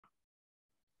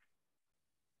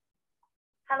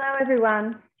Hello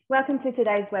everyone, welcome to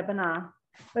today's webinar.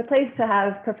 We're pleased to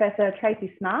have Professor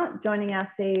Tracy Smart joining our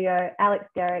CEO Alex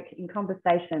Gerrick in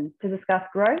conversation to discuss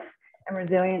growth and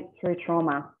resilience through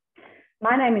trauma.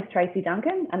 My name is Tracy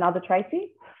Duncan, another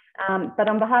Tracy, but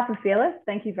on behalf of Fearless,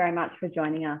 thank you very much for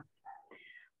joining us.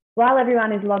 While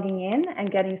everyone is logging in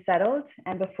and getting settled,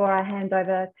 and before I hand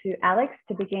over to Alex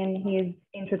to begin his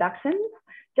introductions,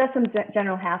 just some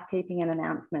general housekeeping and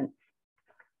announcements.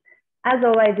 As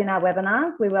always in our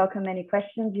webinars, we welcome any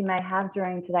questions you may have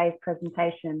during today's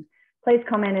presentation. Please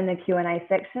comment in the Q&A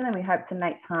section and we hope to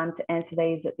make time to answer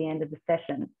these at the end of the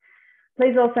session.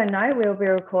 Please also know we'll be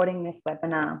recording this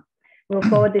webinar. We'll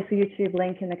forward this YouTube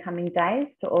link in the coming days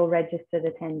to all registered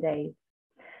attendees.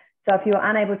 So if you are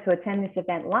unable to attend this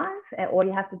event live or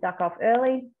you have to duck off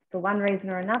early for one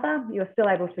reason or another, you're still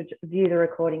able to view the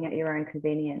recording at your own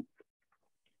convenience.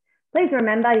 Please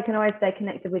remember, you can always stay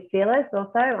connected with Fearless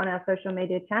also on our social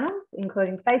media channels,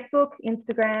 including Facebook,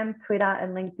 Instagram, Twitter,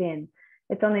 and LinkedIn.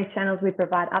 It's on these channels we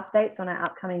provide updates on our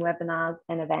upcoming webinars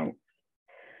and events.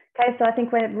 Okay, so I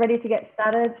think we're ready to get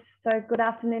started. So good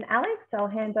afternoon, Alex. I'll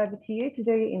hand over to you to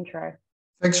do your intro.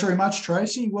 Thanks very much,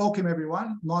 Tracy. Welcome,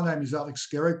 everyone. My name is Alex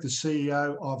Gerrick, the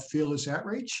CEO of Fearless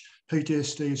Outreach,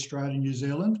 PTSD Australia and New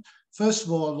Zealand. First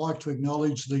of all, I'd like to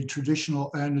acknowledge the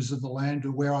traditional owners of the land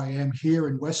of where I am here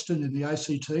in Western in the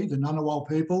ACT, the Ngunnawal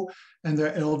people, and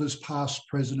their elders past,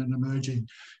 present and emerging.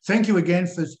 Thank you again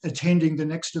for attending the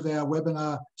next of our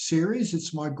webinar series.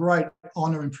 It's my great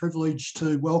honour and privilege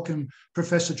to welcome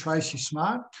Professor Tracy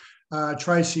Smart.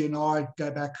 Tracy and I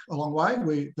go back a long way.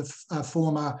 We're the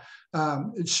former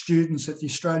students at the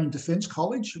Australian Defence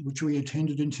College, which we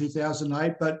attended in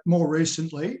 2008. But more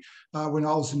recently, when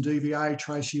I was in DVA,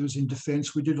 Tracy was in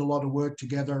Defence. We did a lot of work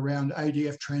together around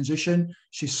ADF transition.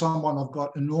 She's someone I've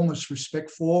got enormous respect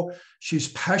for. She's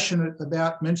passionate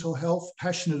about mental health,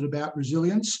 passionate about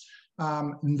resilience.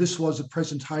 And this was a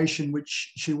presentation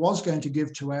which she was going to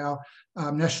give to our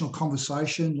national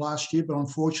conversation last year, but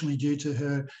unfortunately due to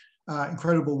her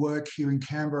incredible work here in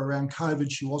Canberra around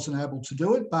COVID, she wasn't able to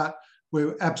do it, but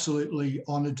we're absolutely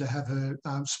honoured to have her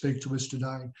speak to us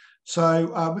today.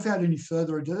 So without any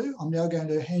further ado, I'm now going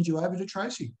to hand you over to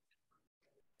Tracy.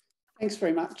 Thanks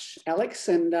very much, Alex,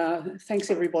 and thanks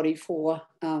everybody for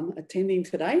attending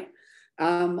today.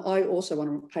 I also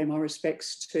want to pay my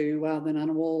respects to the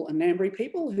Ngunnawal and Ngambri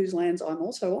people whose lands I'm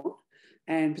also on,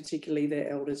 and particularly their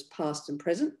elders past and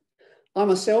present. I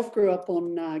myself grew up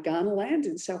on Kaurna land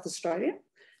in South Australia,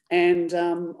 and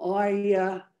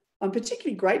I'm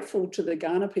particularly grateful to the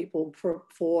Kaurna people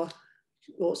for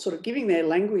sort of giving their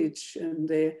language and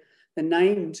the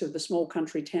name to the small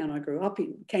country town I grew up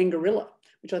in, Kangarilla,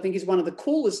 which I think is one of the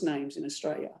coolest names in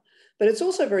Australia. But it's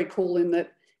also very cool in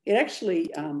that it actually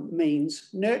means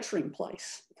nurturing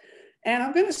place. And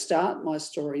I'm going to start my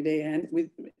story there and with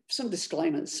some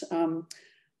disclaimers.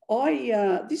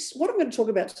 What I'm going to talk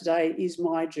about today is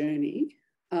my journey,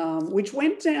 which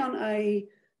went down a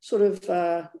sort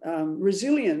of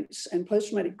resilience and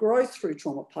post-traumatic growth through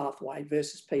trauma pathway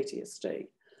versus PTSD.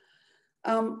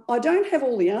 I don't have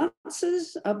all the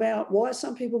answers about why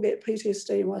some people get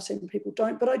PTSD and why some people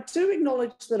don't, but I do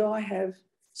acknowledge that I have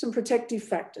some protective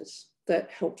factors that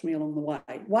helped me along the way.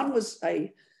 One was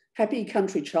a happy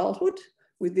country childhood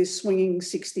with this swinging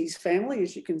 60s family,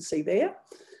 as you can see there.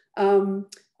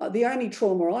 The only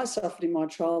trauma I suffered in my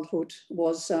childhood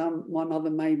was my mother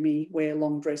made me wear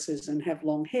long dresses and have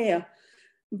long hair,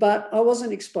 but I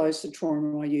wasn't exposed to trauma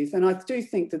in my youth. And I do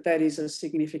think that that is a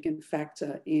significant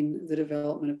factor in the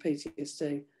development of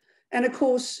PTSD. And of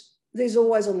course, there's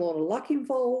always a lot of luck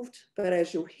involved, but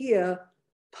as you'll hear,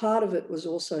 part of it was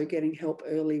also getting help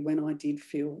early when I did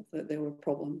feel that there were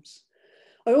problems.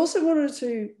 I also wanted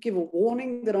to give a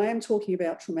warning that I am talking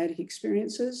about traumatic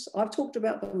experiences. I've talked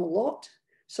about them a lot.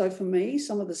 So for me,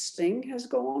 some of the sting has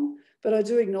gone, but I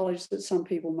do acknowledge that some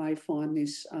people may find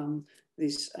this,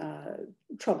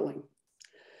 troubling.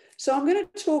 So I'm going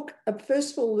to talk,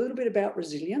 first of all, a little bit about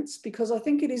resilience, because I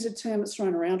think it is a term that's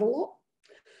thrown around a lot,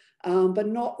 but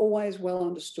not always well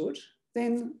understood.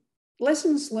 Then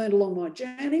lessons learned along my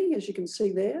journey, as you can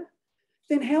see there.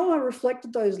 Then how I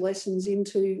reflected those lessons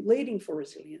into leading for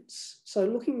resilience. So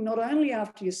looking not only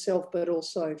after yourself, but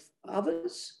also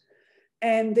others.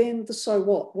 And then the so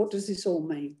what does this all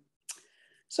mean?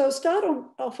 So I'll start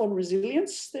off on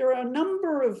resilience. There are a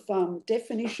number of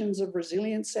definitions of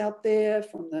resilience out there,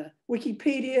 from the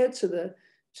Wikipedia to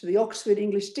the Oxford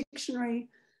English Dictionary.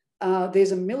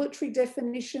 There's a military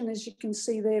definition, as you can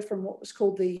see there, from what was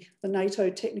called the NATO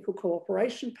Technical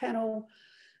Cooperation Panel.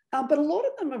 But a lot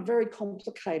of them are very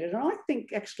complicated. And I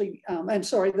think actually,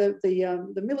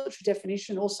 the military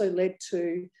definition also led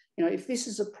to if this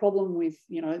is a problem with,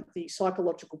 the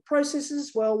psychological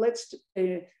processes, well, let's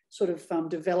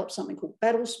develop something called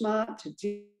Battle Smart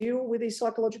to deal with these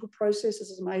psychological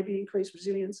processes and maybe increase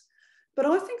resilience. But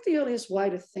I think the easiest way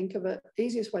to think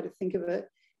of it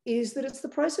is that it's the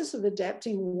process of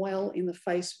adapting well in the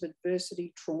face of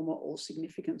adversity, trauma, or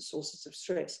significant sources of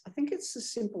stress. I think it's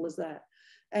as simple as that.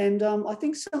 And I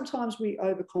think sometimes we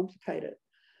overcomplicate it.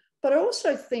 But I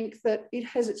also think that it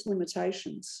has its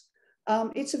limitations.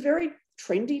 It's a very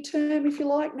trendy term, if you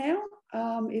like, now.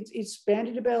 It's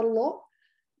bandied about a lot,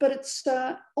 but it's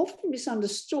often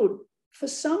misunderstood. For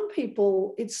some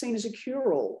people, it's seen as a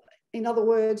cure-all. In other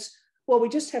words, well, we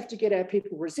just have to get our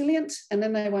people resilient and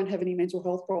then they won't have any mental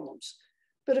health problems.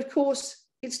 But of course,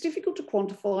 it's difficult to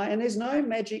quantify, and there's no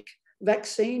magic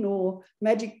vaccine or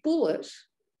magic bullet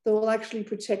that will actually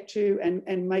protect you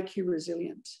and make you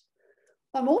resilient.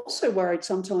 I'm also worried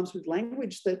sometimes with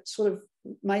language that sort of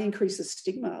may increase the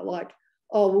stigma, like,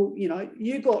 oh, well,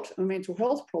 you got a mental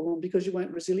health problem because you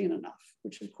weren't resilient enough,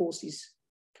 which of course is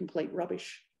complete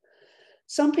rubbish.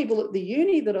 Some people at the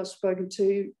uni that I've spoken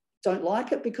to don't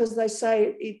like it because they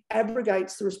say it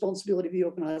abrogates the responsibility of the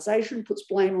organisation, puts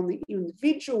blame on the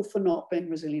individual for not being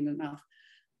resilient enough.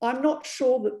 I'm not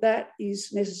sure that that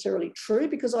is necessarily true,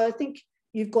 because I think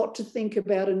you've got to think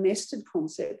about a nested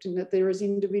concept in that there is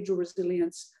individual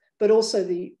resilience, but also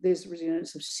there's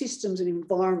resilience of systems and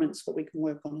environments that we can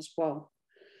work on as well.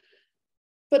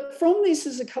 But from this,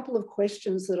 there's a couple of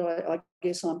questions that I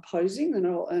guess I'm posing, and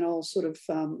I'll sort of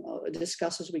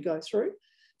discuss as we go through.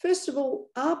 First of all,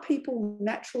 are people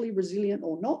naturally resilient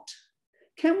or not?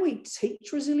 Can we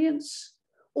teach resilience?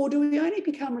 Or do we only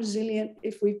become resilient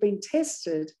if we've been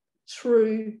tested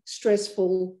through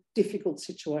stressful, difficult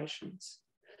situations?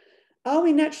 Are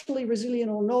we naturally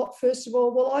resilient or not? First of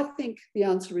all, well, I think the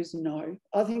answer is no.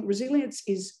 I think resilience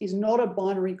is not a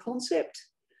binary concept.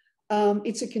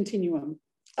 It's a continuum.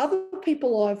 Other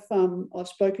people I've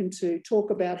spoken to talk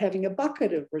about having a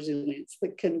bucket of resilience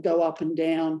that can go up and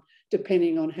down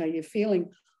depending on how you're feeling.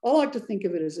 I like to think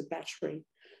of it as a battery,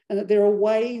 and that there are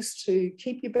ways to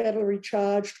keep your battery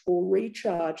charged or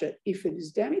recharge it if it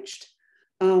is damaged,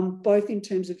 both in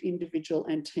terms of individual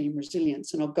and team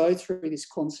resilience. And I'll go through this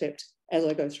concept as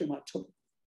I go through my talk.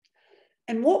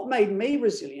 And what made me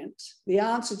resilient, the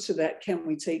answer to that, can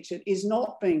we teach it, is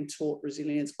not being taught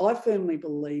resilience. I firmly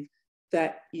believe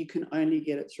that you can only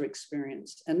get it through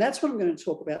experience. And that's what I'm going to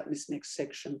talk about in this next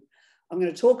section. I'm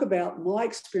going to talk about my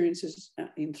experiences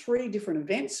in 3 different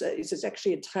events. It's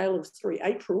actually a tale of 3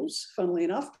 Aprils, funnily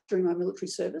enough, during my military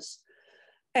service.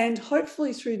 And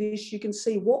hopefully through this, you can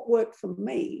see what worked for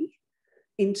me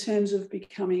in terms of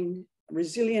becoming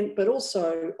resilient, but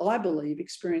also, I believe,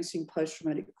 experiencing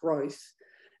post-traumatic growth.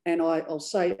 And I'll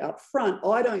say up front,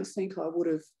 I don't think I would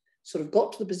have sort of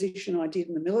got to the position I did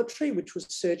in the military, which was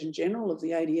Surgeon General of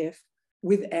the ADF,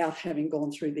 without having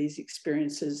gone through these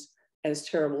experiences, as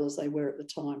terrible as they were at the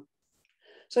time.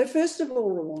 So first of all,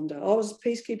 Rwanda. I was a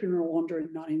peacekeeper in Rwanda in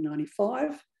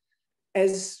 1995.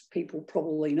 As people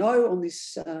probably know on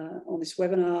this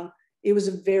webinar, it was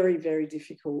a very, very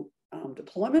difficult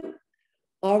deployment.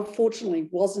 I fortunately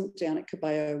wasn't down at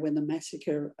Kabayo when the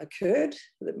massacre occurred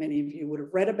that many of you would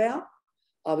have read about.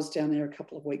 I was down there a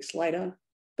couple of weeks later.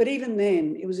 But even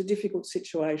then, it was a difficult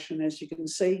situation, as you can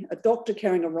see. A doctor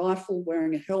carrying a rifle,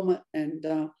 wearing a helmet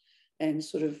and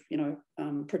sort of,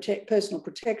 personal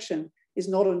protection is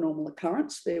not a normal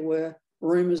occurrence. There were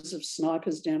rumours of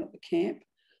snipers down at the camp.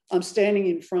 I'm standing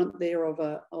in front there of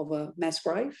a mass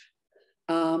grave.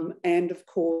 And of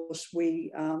course,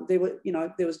 there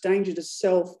was danger to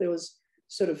self. There was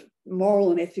sort of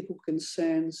moral and ethical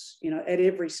concerns, at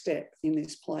every step in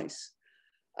this place.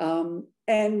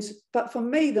 But for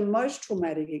me, the most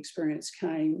traumatic experience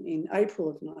came in April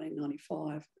of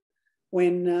 1995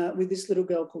 when, with this little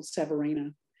girl called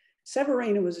Savarina.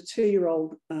 Savarina was a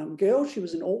 2-year-old girl. She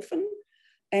was an orphan,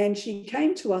 and she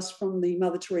came to us from the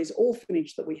Mother Teresa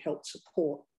orphanage that we helped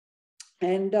support.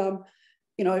 And,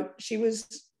 she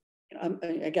was,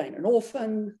 again, an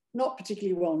orphan, not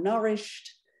particularly well nourished,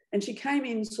 and she came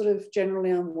in sort of generally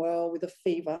unwell with a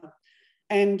fever.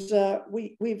 And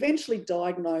we eventually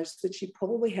diagnosed that she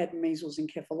probably had measles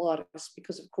encephalitis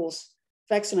because, of course,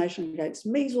 vaccination against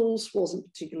measles wasn't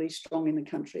particularly strong in the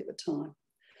country at the time.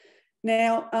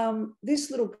 Now,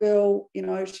 this little girl,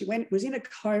 she was in a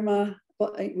coma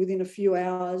within a few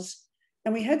hours,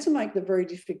 and we had to make the very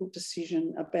difficult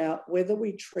decision about whether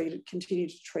we continue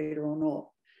to treat her or not.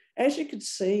 As you could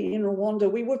see in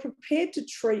Rwanda, we were prepared to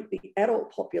treat the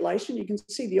adult population. You can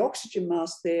see the oxygen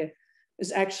mask there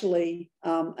is actually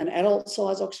an adult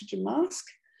size oxygen mask.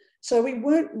 So we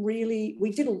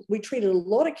we treated a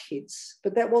lot of kids,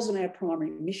 but that wasn't our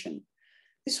primary mission.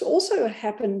 This also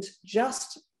happened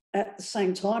just at the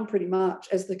same time, pretty much,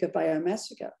 as the Gabbeo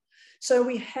massacre. So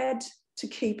we had to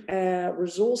keep our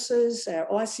resources, our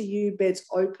ICU beds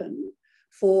open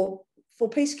for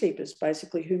peacekeepers,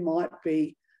 basically, who might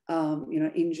be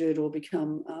injured or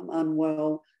become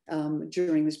unwell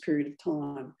during this period of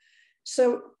time.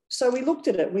 So we looked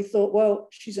at it and we thought, well,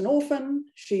 she's an orphan.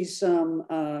 She's,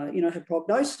 her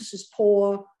prognosis is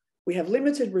poor. We have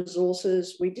limited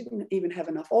resources. We didn't even have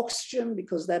enough oxygen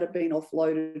because that had been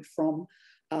offloaded from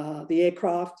the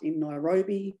aircraft in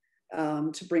Nairobi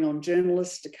to bring on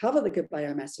journalists to cover the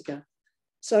Gabbeo massacre.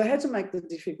 So I had to make the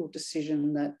difficult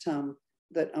decision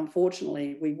that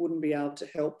unfortunately we wouldn't be able to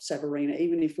help Savarina.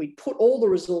 Even if we put all the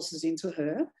resources into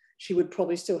her, she would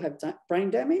probably still have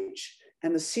brain damage,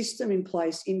 and the system in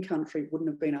place in country wouldn't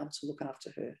have been able to look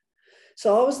after her.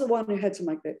 So I was the one who had to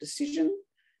make that decision.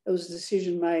 It was a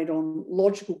decision made on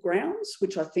logical grounds,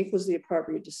 which I think was the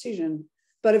appropriate decision,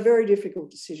 but a very difficult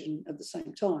decision at the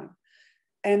same time.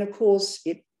 And of course,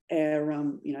 our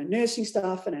nursing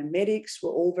staff and our medics were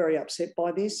all very upset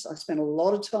by this. I spent a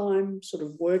lot of time sort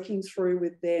of working through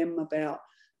with them about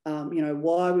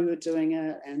why we were doing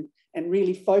it, and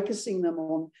really focusing them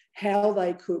on how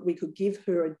we could give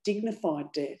her a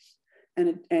dignified death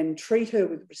and treat her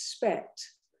with respect.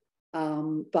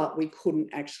 But we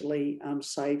couldn't actually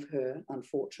save her,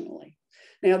 unfortunately.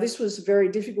 Now, this was a very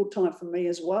difficult time for me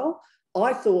as well.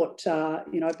 I thought, by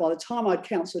the time I'd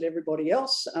counselled everybody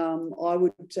else,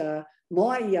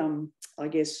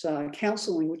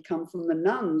 counselling would come from the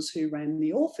nuns who ran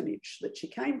the orphanage that she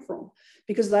came from,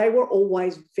 because they were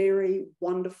always very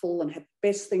wonderful and had the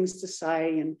best things to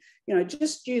say and,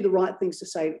 just knew the right things to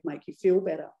say to make you feel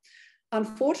better.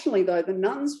 Unfortunately, though, the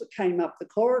nuns came up the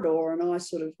corridor and I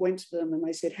sort of went to them and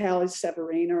they said, "How is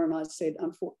Savarina?" And I said,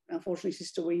 "Unfortunately,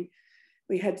 sister, we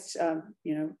had,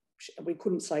 we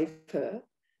couldn't save her."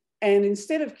 And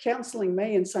instead of counselling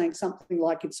me and saying something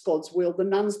like it's God's will, the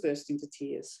nuns burst into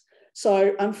tears.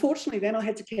 So unfortunately, then I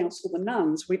had to counsel the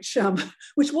nuns, which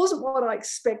wasn't what I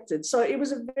expected. So it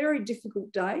was a very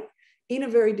difficult day in a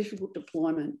very difficult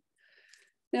deployment.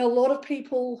 Now, a lot of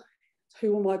people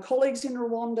who were my colleagues in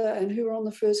Rwanda and who were on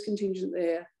the first contingent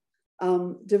there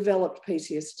developed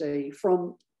PTSD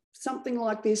from something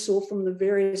like this or from the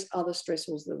various other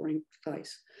stressors that were in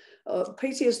place.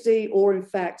 PTSD or, in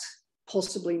fact,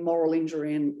 possibly moral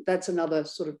injury, and that's another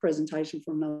sort of presentation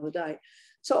for another day.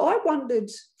 So I wondered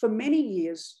for many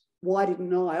years, why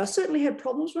didn't I? I certainly had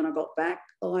problems when I got back.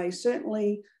 I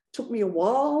certainly took me a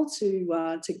while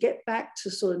to get back to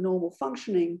sort of normal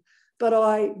functioning, but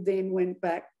I then went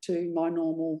back to my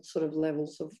normal sort of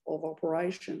levels of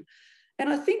operation. And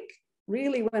I think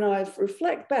really when I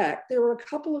reflect back, there were a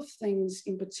couple of things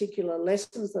in particular,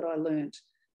 lessons that I learned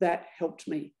that helped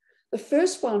me. The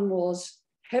first one was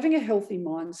having a healthy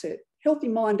mindset, healthy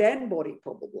mind and body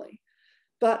probably.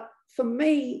 But for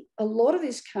me, a lot of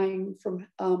this came from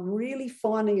really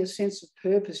finding a sense of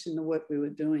purpose in the work we were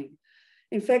doing.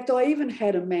 In fact, I even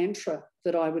had a mantra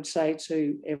that I would say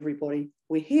to everybody: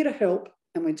 we're here to help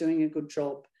and we're doing a good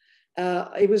job.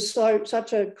 It was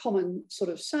such a common sort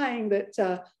of saying that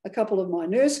a couple of my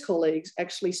nurse colleagues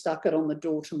actually stuck it on the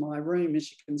door to my room,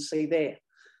 as you can see there.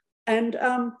 And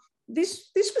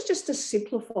this was just to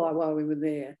simplify while we were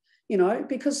there,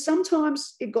 because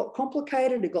sometimes it got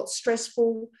complicated, it got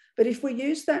stressful. But if we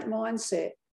use that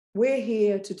mindset, we're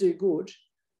here to do good,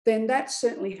 then that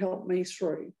certainly helped me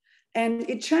through. And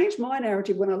it changed my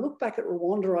narrative. When I look back at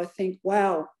Rwanda, I think,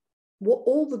 wow,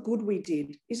 all the good we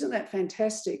did, isn't that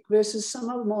fantastic? Versus some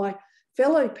of my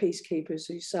fellow peacekeepers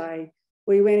who say,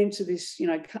 we went into this,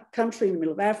 country in the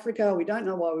middle of Africa, we don't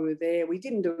know why we were there, we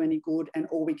didn't do any good, and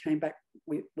all we came back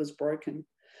with was broken.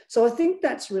 So I think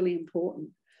that's really important.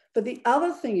 But the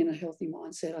other thing in a healthy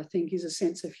mindset, I think, is a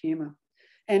sense of humour.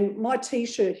 And my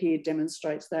T-shirt here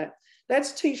demonstrates that.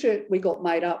 That's a T-shirt we got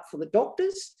made up for the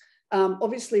doctors.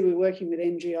 Obviously, we're working with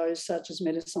NGOs such as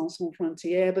Médecins Sans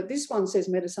Frontières, but this one says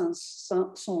Médecins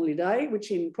Sans l'idée,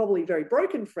 which in probably very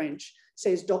broken French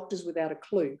says doctors without a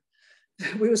clue.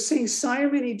 We were seeing so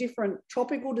many different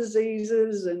tropical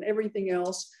diseases and everything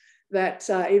else that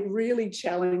it really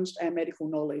challenged our medical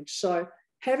knowledge. So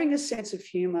having a sense of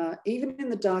humour, even in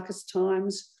the darkest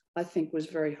times, I think was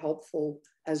very helpful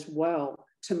as well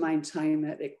to maintain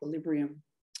that equilibrium.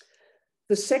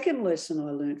 The second lesson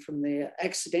I learned from there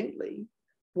accidentally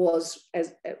was,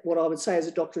 as what I would say as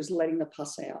a doctor, is letting the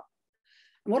pus out.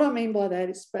 And what I mean by that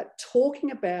is about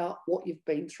talking about what you've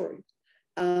been through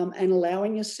and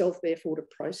allowing yourself, therefore, to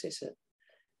process it.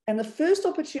 And the first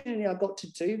opportunity I got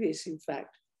to do this, in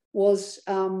fact, was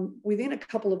within a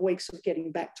couple of weeks of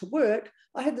getting back to work,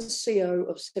 I had the CO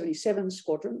of 77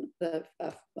 Squadron, the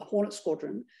Hornet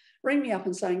Squadron, ring me up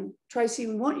and saying, Tracy,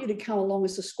 we want you to come along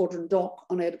as a squadron doc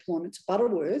on our deployment to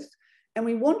Butterworth, and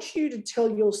we want you to tell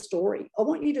your story. I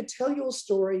want you to tell your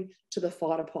story to the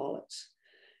fighter pilots.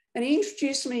 And he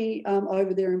introduced me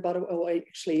over there in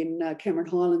Cameron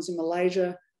Highlands in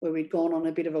Malaysia, where we'd gone on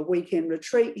a bit of a weekend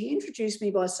retreat. He introduced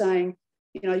me by saying,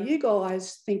 you know, you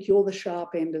guys think you're the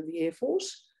sharp end of the Air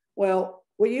Force. Well,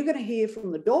 you're going to hear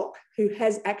from the doc who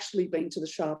has actually been to the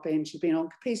sharp end. She's been on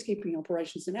peacekeeping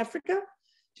operations in Africa.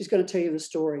 She's going to tell you the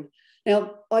story.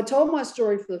 Now, I told my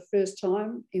story for the first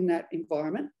time in that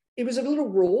environment. It was a little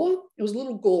raw. It was a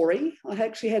little gory. I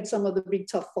actually had some of the big,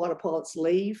 tough fighter pilots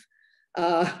leave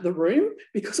the room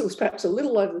because it was perhaps a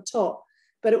little over the top.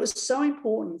 But it was so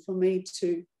important for me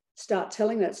to start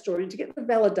telling that story and to get the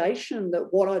validation that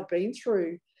what I'd been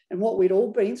through and what we'd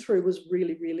all been through was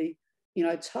really, really, you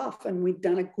know, tough, and we'd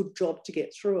done a good job to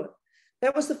get through it.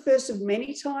 That was the first of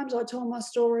many times I told my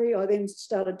story. I then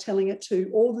started telling it to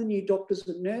all the new doctors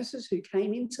and nurses who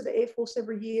came into the Air Force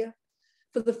every year.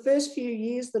 For the first few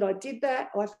years that I did that,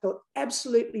 I felt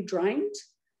absolutely drained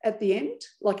at the end,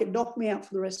 like it knocked me out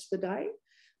for the rest of the day.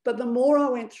 But the more I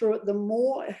went through it, the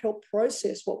more it helped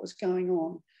process what was going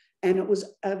on. And it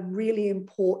was a really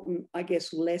important, I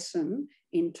guess, lesson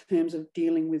in terms of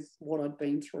dealing with what I'd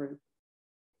been through.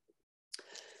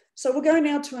 So we're going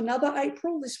now to another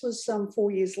April. This was 4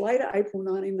 years later, April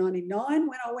 1999,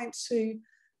 when I went to,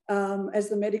 as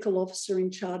the medical officer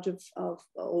in charge of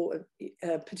or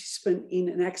a participant in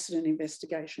an accident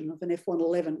investigation of an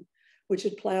F-111, which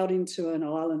had ploughed into an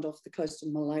island off the coast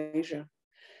of Malaysia.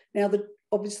 Now,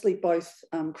 obviously both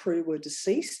crew were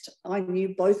deceased. I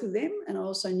knew both of them, and I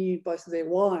also knew both of their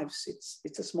wives.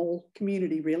 It's a small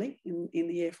community, really, in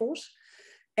the Air Force.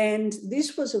 And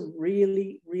this was a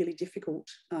really, really difficult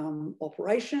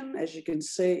operation. As you can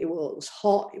see, it was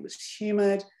hot, it was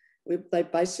humid. They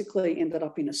basically ended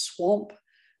up in a swamp.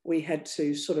 We had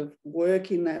to sort of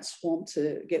work in that swamp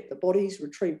to get the bodies,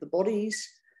 retrieve the bodies.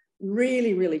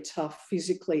 Really, really tough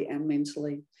physically and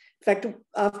mentally. In fact,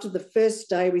 after the first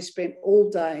day, we spent all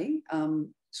day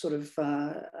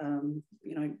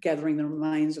gathering the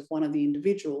remains of one of the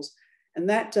individuals. And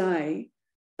that day,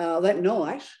 that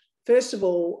night, first of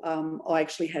all, I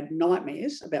actually had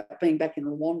nightmares about being back in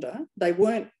Rwanda. They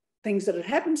weren't things that had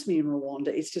happened to me in Rwanda.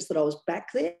 It's just that I was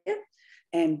back there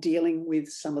and dealing with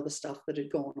some of the stuff that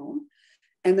had gone on.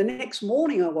 And the next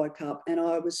morning I woke up and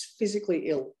I was physically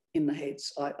ill in the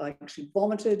heads. I actually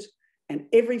vomited, and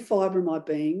every fibre of my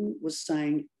being was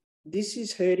saying, this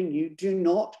is hurting you. Do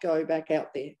not go back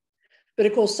out there. But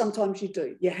of course, sometimes you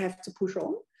do. You have to push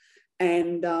on.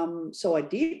 And so I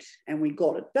did, and we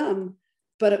got it done.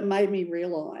 But it made me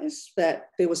realise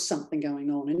that there was something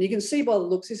going on. And you can see by the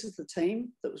looks, this is the team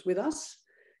that was with us.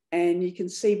 And you can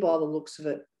see by the looks of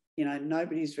it, you know,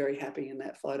 nobody's very happy in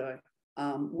that photo.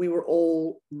 We were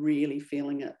all really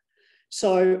feeling it.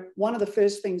 So one of the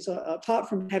first things, apart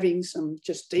from having some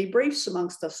just debriefs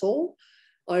amongst us all,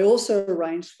 I also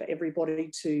arranged for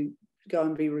everybody to go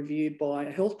and be reviewed by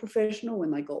a health professional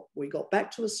when we got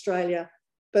back to Australia.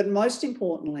 But most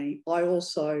importantly, I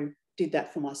also did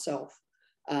that for myself.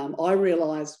 I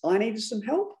realised I needed some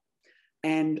help,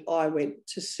 and I went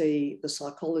to see the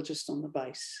psychologist on the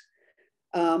base.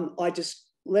 I just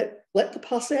let the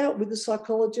pus out with the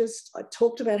psychologist. I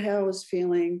talked about how I was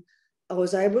feeling. I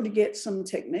was able to get some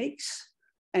techniques,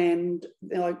 and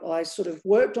I sort of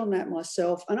worked on that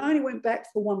myself, and I only went back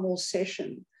for one more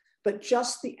session. But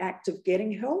just the act of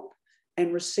getting help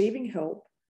and receiving help,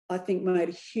 I think, made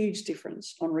a huge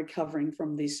difference on recovering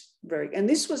from this and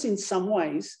this was in some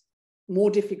ways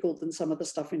more difficult than some of the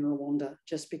stuff in Rwanda,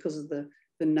 just because of the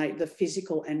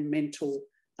physical and mental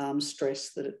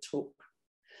stress that it took.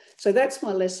 So that's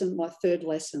my lesson, my third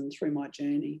lesson through my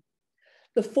journey.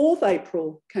 The 4th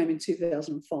April came in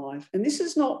 2005, and this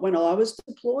is not when I was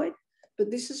deployed, but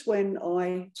this is when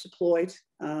I deployed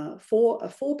for a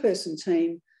 4-person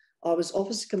team. I was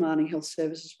Officer Commanding Health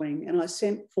Services Wing, and I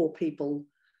sent 4 people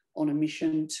on a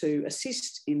mission to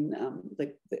assist in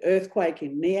the earthquake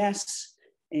in Nias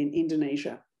in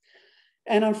Indonesia.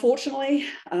 And unfortunately,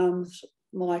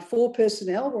 my 4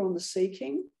 personnel were on the Sea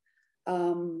King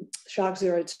Shark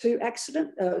 02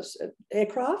 accident,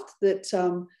 aircraft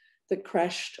that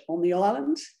crashed on the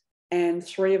island, and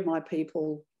 3 of my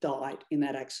people died in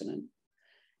that accident.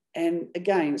 And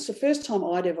again, it's the first time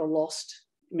I'd ever lost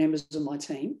members of my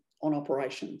team on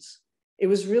operations. It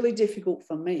was really difficult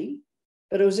for me,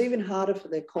 but it was even harder for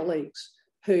their colleagues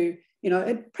who, you know,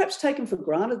 had perhaps taken for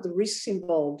granted the risks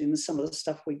involved in some of the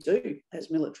stuff we do as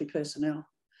military personnel.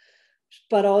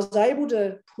 But I was able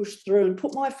to push through and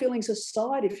put my feelings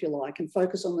aside, if you like, and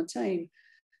focus on the team,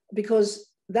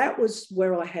 because that was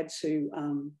where I had to,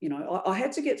 I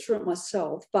had to get through it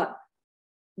myself, but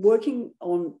working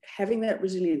on having that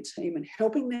resilient team and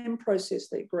helping them process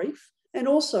their grief, and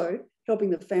also helping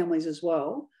the families as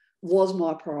well, was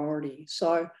my priority.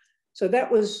 So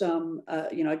that was,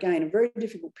 again, a very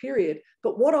difficult period.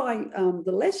 But what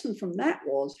the lesson from that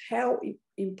was how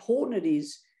important it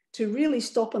is to really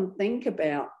stop and think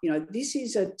about, this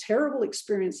is a terrible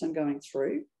experience I'm going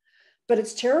through, but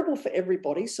it's terrible for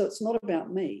everybody, so it's not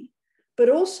about me. But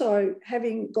also,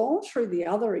 having gone through the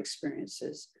other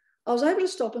experiences, I was able to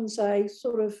stop and say,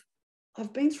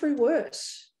 I've been through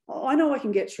worse. I know I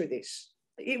can get through this.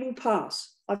 It will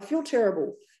pass. I feel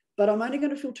terrible, but I'm only going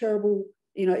to feel terrible.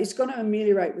 It's going to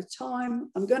ameliorate with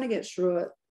time. I'm going to get through it.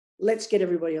 Let's get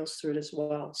everybody else through it as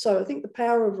well. So I think the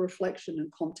power of reflection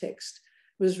and context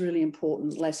was a really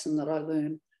important lesson that I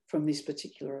learned from this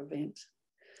particular event.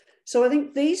 So I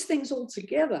think these things all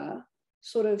together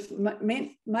sort of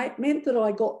meant that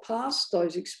I got past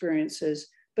those experiences,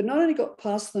 but not only got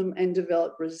past them and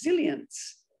developed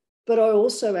resilience, but I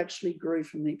also actually grew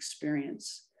from the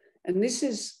experience. And this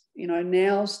is,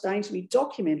 now starting to be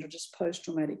documented as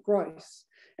post-traumatic growth.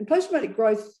 And post-traumatic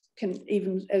growth can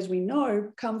even, as we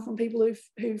know, come from people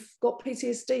who've got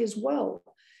PTSD as well.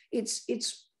 It's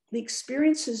the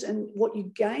experiences and what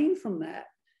you gain from that.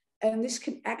 And this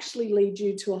can actually lead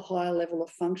you to a higher level of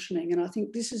functioning. And I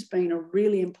think this has been a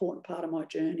really important part of my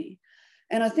journey.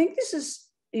 And I think this is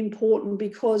important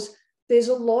because there's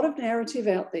a lot of narrative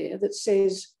out there that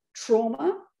says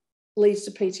trauma leads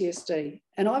to PTSD.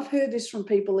 And I've heard this from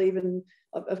people, even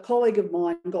a colleague of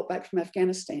mine got back from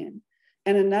Afghanistan,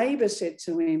 and a neighbour said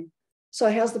to him,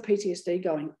 so how's the PTSD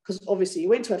going? Because obviously you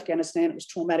went to Afghanistan, it was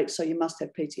traumatic, so you must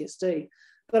have PTSD.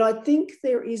 But I think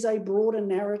there is a broader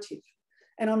narrative.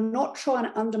 And I'm not trying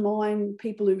to undermine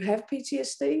people who have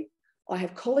PTSD. I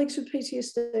have colleagues with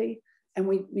PTSD, and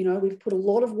we've put a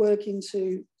lot of work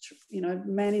into,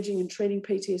 managing and treating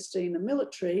PTSD in the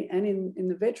military and in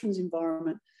the veterans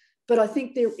environment. But I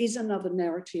think there is another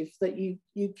narrative that you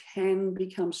can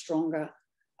become stronger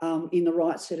in the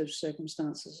right set of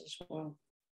circumstances as well.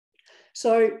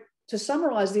 So to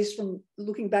summarise this, from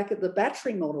looking back at the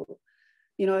battery model,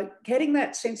 getting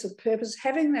that sense of purpose,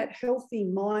 having that healthy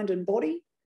mind and body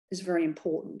is very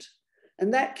important.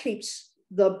 And that keeps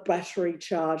the battery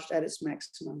charged at its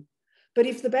maximum. But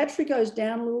if the battery goes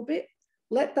down a little bit,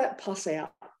 let that pus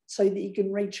out so that you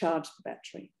can recharge the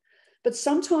battery. But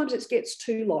sometimes it gets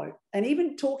too low. And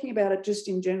even talking about it just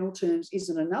in general terms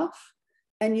isn't enough.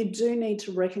 And you do need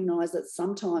to recognise that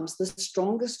sometimes the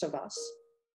strongest of us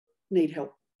need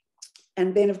help.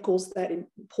 And then, of course, that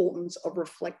importance of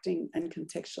reflecting and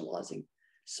contextualising,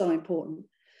 so important.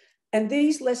 And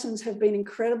these lessons have been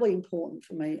incredibly important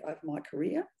for me over my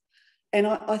career. And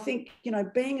I think,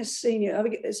 being a senior,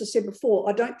 as I said before,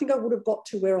 I don't think I would have got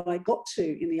to where I got to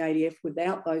in the ADF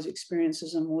without those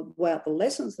experiences and without the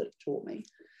lessons that it taught me.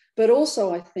 But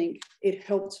also, I think it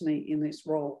helped me in this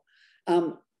role.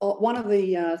 One of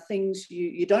the things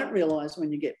you don't realise when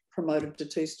you get promoted to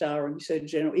 2-star and Surgeon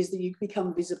General is that you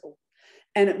become visible.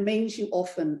 And it means you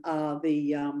often are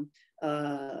the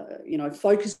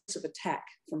focus of attack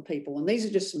from people. And these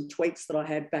are just some tweets that I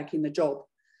had back in the job,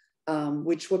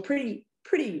 which were pretty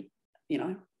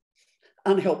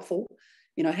unhelpful.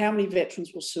 How many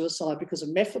veterans will suicide because of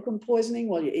mefloquine poisoning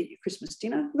while you eat your Christmas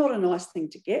dinner? Not a nice thing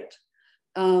to get.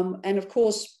 And of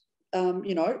course,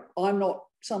 I'm not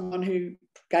someone who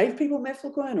gave people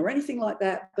mefloquine or anything like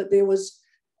that, but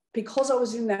because I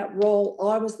was in that role,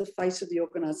 I was the face of the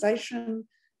organisation,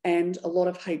 and a lot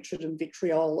of hatred and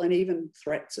vitriol and even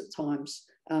threats at times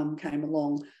came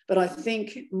along. But I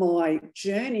think my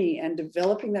journey and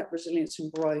developing that resilience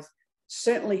and growth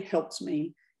certainly helped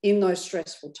me in those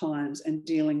stressful times and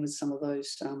dealing with some of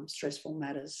those stressful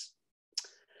matters.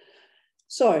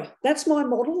 So that's my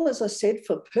model, as I said,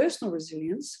 for personal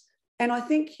resilience. And I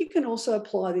think you can also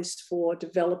apply this for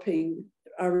developing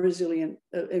a resilient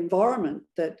environment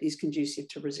that is conducive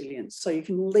to resilience. So you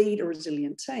can lead a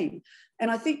resilient team. And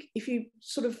I think if you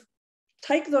sort of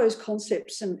take those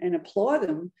concepts and apply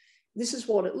them, this is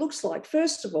what it looks like.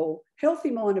 First of all,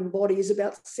 healthy mind and body is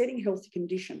about setting healthy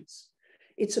conditions.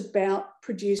 It's about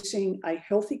producing a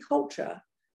healthy culture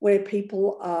where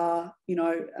people are,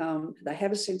 they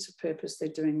have a sense of purpose, they're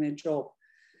doing their job.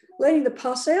 Letting the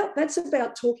pus out, that's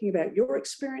about talking about your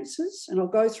experiences. And I'll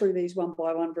go through these one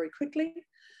by one very quickly.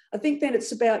 I think then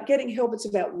it's about getting help. It's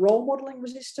about role modelling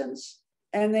resistance.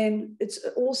 And then it's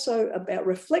also about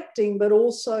reflecting, but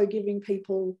also giving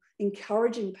people,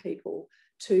 encouraging people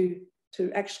to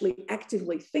to actually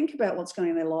actively think about what's going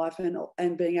on in their life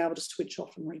and being able to switch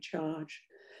off and recharge.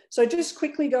 So just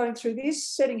quickly going through this,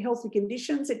 setting healthy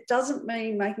conditions. It doesn't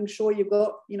mean making sure you've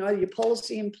got, your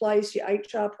policy in place, your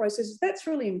HR processes. That's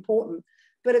really important,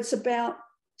 but it's about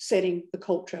setting the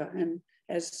culture. And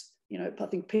as I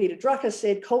think Peter Drucker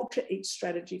said, culture eats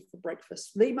strategy for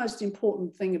breakfast. The most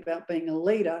important thing about being a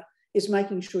leader is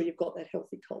making sure you've got that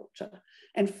healthy culture.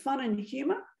 And fun and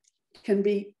humour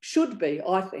should be,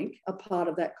 I think, a part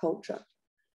of that culture.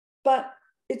 But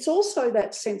it's also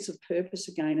that sense of purpose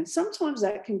again. And sometimes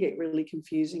that can get really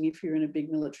confusing if you're in a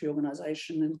big military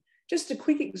organisation. And just a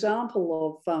quick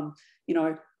example of,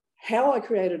 how I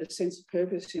created a sense of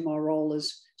purpose in my role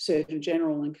as Surgeon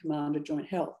General and Commander Joint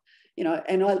Health.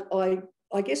 And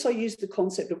I guess I used the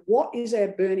concept of what is our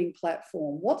burning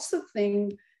platform? What's the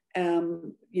thing,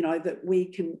 that we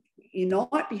can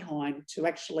unite behind to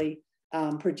actually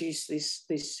produce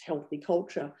this healthy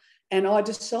culture? And I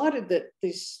decided that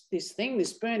this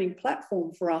burning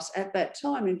platform for us at that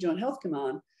time in Joint Health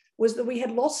Command was that we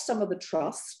had lost some of the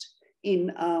trust in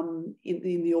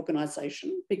the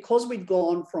organisation because we'd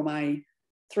gone from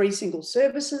 3 single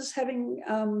services having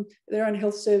their own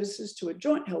health services to a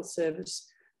joint health service.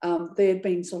 There had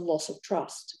been some loss of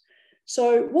trust.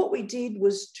 So what we did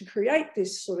was to create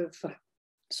this sort of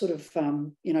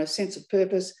sense of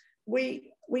purpose.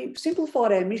 We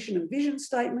simplified our mission and vision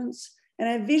statements. And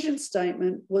our vision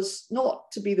statement was not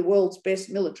to be the world's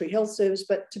best military health service,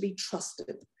 but to be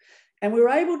trusted. And we were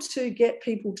able to get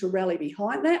people to rally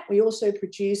behind that. We also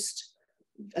produced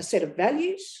a set of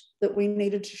values that we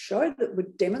needed to show that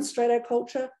would demonstrate our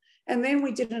culture. And then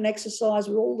we did an exercise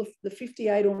with all the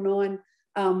 58 or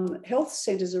 9 health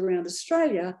centres around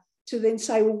Australia to then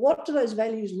say, well, what do those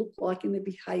values look like in the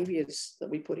behaviours that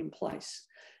we put in place?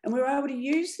 And we were able to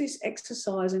use this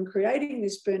exercise in creating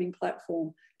this burning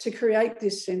platform to create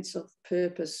this sense of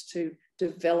purpose, to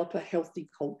develop a healthy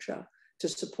culture to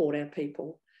support our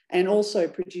people, and also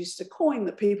produced a coin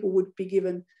that people would be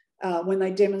given when they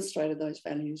demonstrated those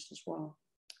values as well.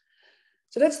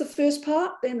 So that's the first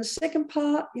part. Then the second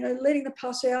part, letting the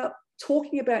pus out,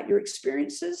 talking about your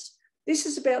experiences. This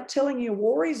is about telling your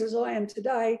worries, as I am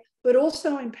today, but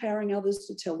also empowering others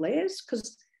to tell theirs,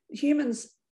 because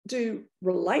humans do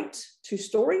relate to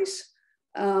stories,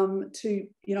 to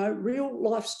real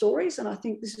life stories. And I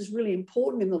think this is really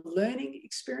important in the learning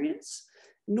experience.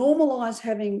 Normalise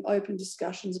having open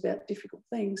discussions about difficult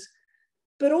things,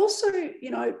 but also,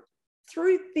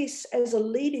 through this as a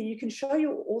leader, you can show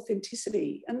your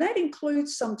authenticity, and that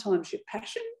includes sometimes your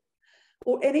passion,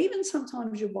 and even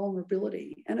sometimes your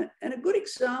vulnerability. And a good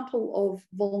example of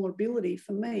vulnerability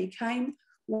for me came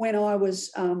when I was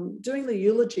doing the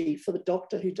eulogy for the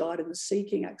doctor who died in the Sea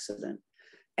King accident.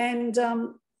 And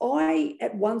I,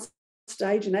 at one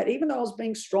stage in that, even though I was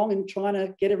being strong and trying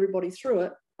to get everybody through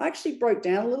it, I actually broke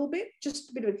down a little bit, just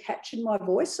a bit of a catch in my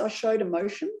voice. I showed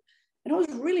emotion, and I was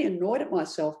really annoyed at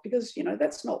myself because,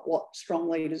 that's not what strong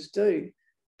leaders do.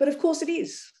 But of course it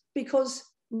is, because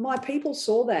my people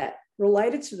saw that,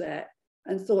 related to that,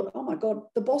 and thought, oh my God,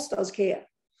 the boss does care.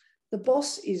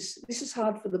 This is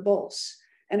hard for the boss.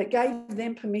 And it gave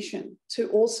them permission to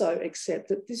also accept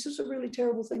that this is a really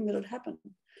terrible thing that had happened.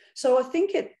 So I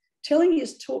think telling your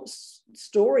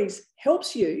stories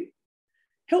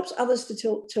helps others to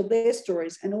tell their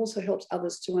stories, and also helps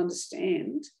others to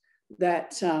understand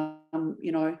that, they are,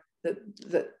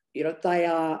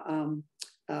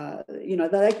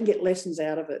 that they can get lessons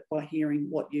out of it by hearing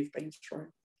what you've been through.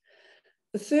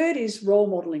 The third is role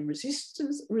modelling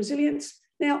resilience.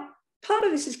 Now, part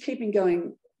of this is keeping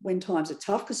going when times are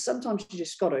tough, because sometimes you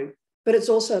just got to, but it's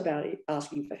also about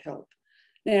asking for help.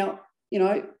 Now,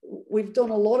 we've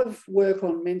done a lot of work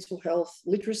on mental health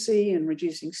literacy and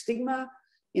reducing stigma.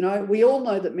 We all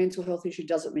know that mental health issue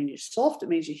doesn't mean you're soft, it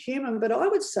means you're human, but I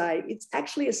would say it's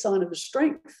actually a sign of a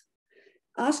strength.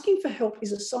 Asking for help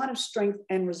is a sign of strength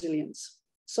and resilience.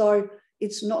 So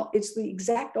it's the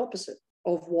exact opposite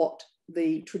of what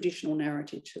the traditional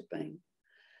narrative should be.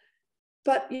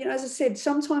 But, as I said,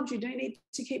 sometimes you do need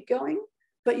to keep going,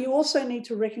 but you also need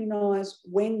to recognise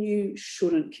when you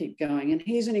shouldn't keep going. And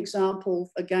here's an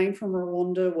example, again, from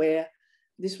Rwanda, where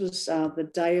this was the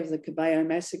day of the Kabayo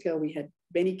massacre. We had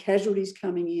many casualties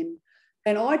coming in,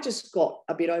 and I just got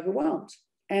a bit overwhelmed.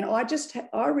 And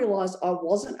I realised I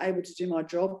wasn't able to do my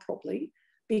job properly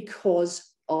because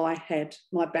my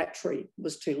battery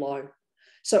was too low.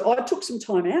 So I took some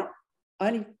time out,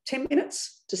 only 10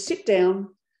 minutes, to sit down,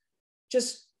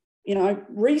 just,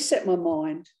 reset my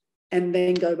mind, and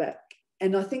then go back.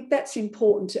 And I think that's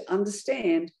important to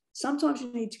understand. Sometimes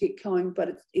you need to get going,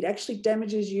 but it actually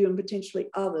damages you and potentially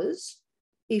others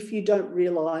if you don't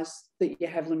realise that you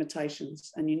have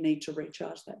limitations and you need to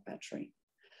recharge that battery.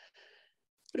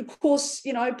 But of course,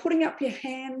 you know, putting up your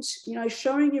hand, you know,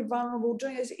 showing you're vulnerable,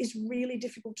 doing this is really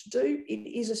difficult to do.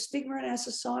 It is a stigma in our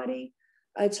society.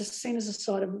 It's seen as a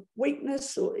sign of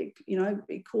weakness, or, you know,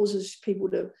 it causes people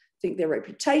to think their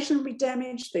reputation will be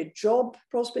damaged, their job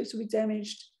prospects will be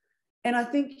damaged. And I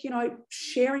think, you know,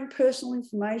 sharing personal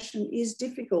information is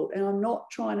difficult, and I'm not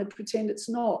trying to pretend it's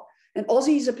not. And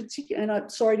Aussies are particular, and I'm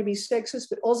sorry to be sexist,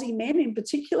 but Aussie men in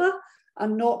particular are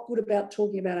not good about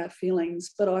talking about our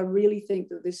feelings. But I really think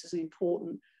that this is an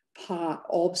important part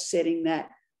of setting that,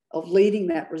 of leading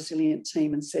that resilient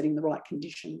team and setting the right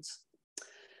conditions.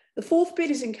 The fourth bit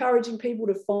is encouraging people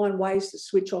to find ways to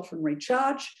switch off and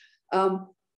recharge.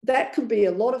 That can be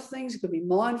a lot of things. It could be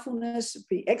mindfulness, it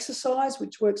could be exercise,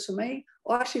 which works for me.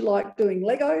 I actually like doing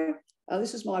Lego.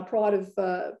 This is my pride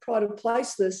of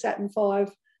place, the Saturn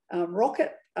V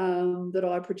rocket that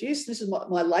I produced. This is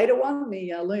my later one,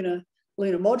 the lunar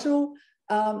module.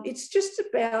 It's just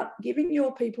about giving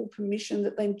your people permission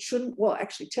that they shouldn't, well,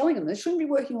 actually telling them they shouldn't be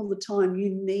working all the time. You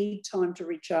need time to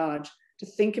recharge, to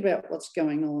think about what's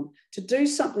going on, to do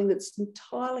something that's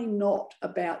entirely not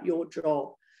about your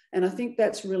job. And I think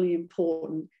that's really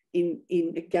important in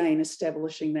again,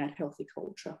 establishing that healthy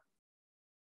culture.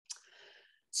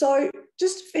 So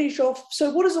just to finish off,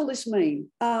 so what does all this mean?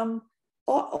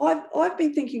 I've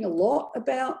been thinking a lot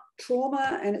about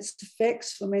trauma and its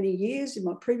effects for many years in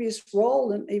my previous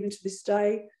role and even to this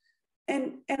day.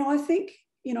 And I think,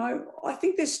 you know, I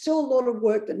think there's still a lot of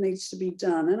work that needs to be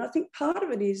done. And I think part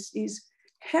of it is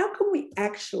how can we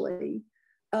actually,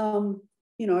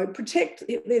 you know, protect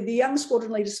the young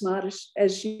squadron leader Smart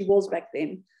as she was back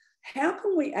then. How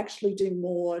can we actually do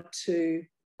more to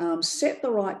set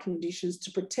the right conditions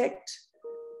to protect,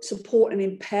 support and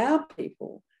empower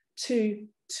people to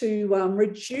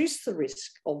reduce the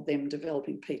risk of them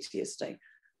developing PTSD?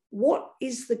 What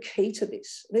is the key to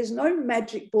this? There's no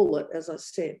magic bullet, as I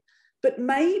said, but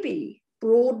maybe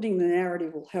broadening the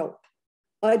narrative will help.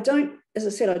 As I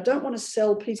said, I don't want to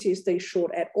sell PTSD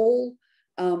short at all.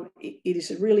 It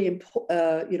is a really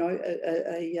important, you know,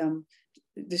 a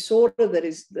disorder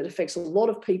that affects a lot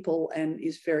of people and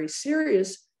is very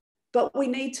serious. But we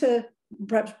need to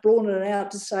perhaps broaden it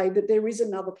out to say that there is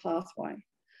another pathway.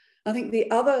 I think the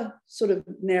other sort of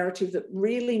narrative that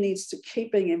really needs to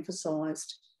keep being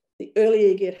emphasised: the earlier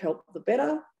you get help, the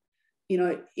better. You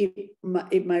know,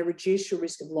 it may reduce your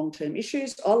risk of long-term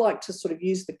issues. I like to sort of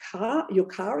use your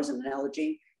car as an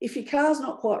analogy. If your car's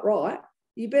not quite right,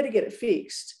 you better get it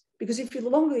fixed, because if the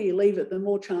longer you leave it, the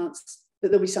more chance that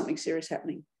there'll be something serious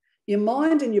happening. Your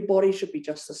mind and your body should be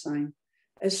just the same.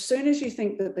 As soon as you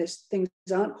think that things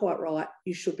aren't quite right,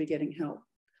 you should be getting help.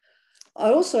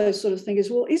 I also sort of think as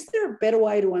well, is there a better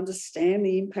way to understand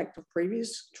the impact of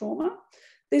previous trauma?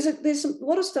 There's a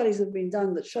lot of studies that have been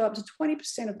done that show up to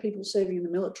 20% of people serving in the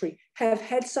military have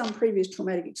had some previous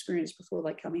traumatic experience before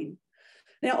they come in.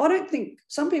 Now, I don't think,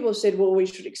 some people have said, well, we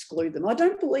should exclude them. I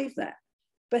don't believe that.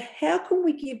 But how can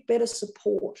we give better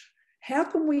support? How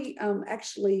can we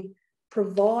actually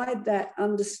provide that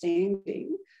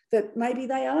understanding that maybe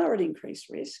they are at increased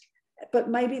risk, but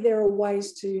maybe there are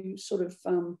ways to sort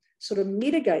of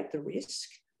mitigate the risk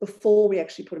before we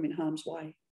actually put them in harm's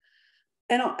way?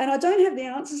 And I don't have the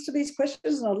answers to these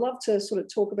questions, and I'd love to sort of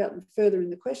talk about them further in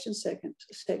the question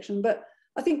section, but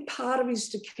I think part of it is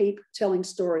to keep telling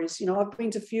stories. You know, I've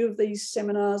been to a few of these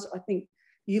seminars. I think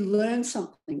you learn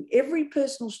something. Every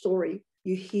personal story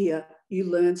you hear, you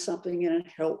learn something and it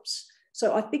helps.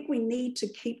 So I think we need to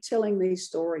keep telling these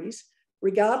stories,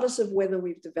 regardless of whether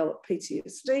we've developed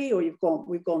PTSD or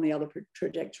we've gone the other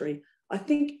trajectory. I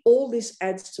think all this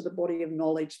adds to the body of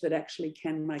knowledge that actually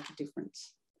can make a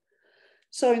difference.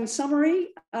 So in summary,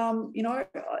 you know,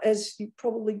 as you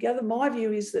probably gather, my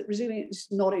view is that resilience is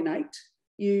not innate.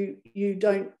 You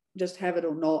don't just have it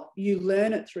or not. You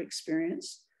learn it through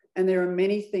experience. And there are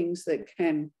many things that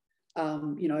can,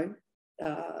 you know,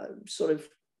 sort of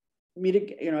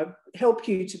mitigate, you know, help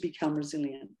you to become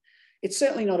resilient. It's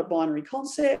certainly not a binary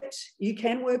concept. You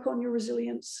can work on your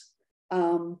resilience.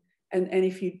 And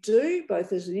if you do,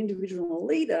 both as an individual and a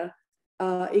leader,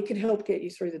 it can help get you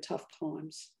through the tough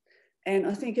times. And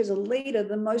I think as a leader,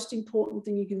 the most important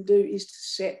thing you can do is to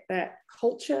set that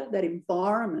culture, that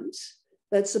environment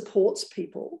that supports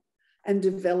people and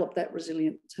develop that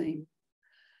resilient team.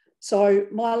 So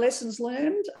my lessons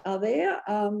learned are there.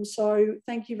 So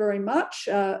thank you very much.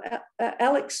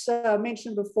 Alex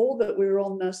mentioned before that we were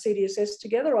on CDSS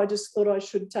together. I just thought I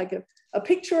should take a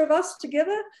picture of us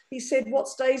together. He said, what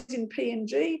stays in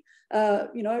PNG?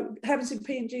 You know, happens in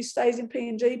PNG stays in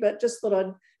PNG, but just thought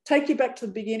I'd take you back to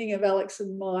the beginning of Alex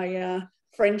and my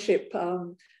friendship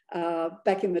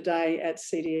back in the day at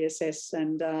CDSS.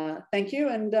 And thank you.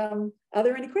 And are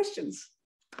there any questions?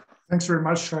 Thanks very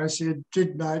much, Tracy. I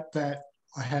did note that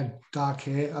I had dark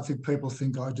hair. I think people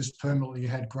think I just permanently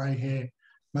had grey hair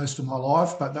most of my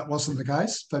life, but that wasn't the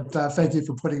case. But thank you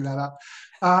for putting that up.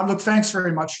 Look, thanks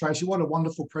very much, Tracy. What a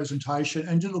wonderful presentation.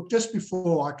 And look, just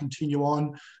before I continue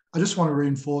on, I just want to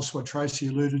reinforce what Tracy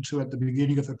alluded to at the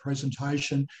beginning of the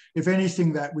presentation. If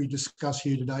anything that we discuss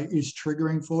here today is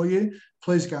triggering for you,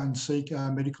 please go and seek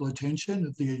medical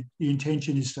attention. The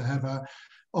intention is to have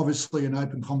obviously an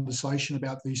open conversation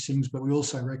about these things, but we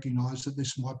also recognise that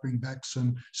this might bring back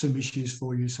some issues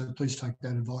for you. So please take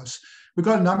that advice. We've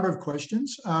got a number of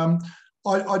questions.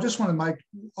 I just want to make,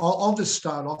 I'll just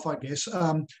start off, I guess.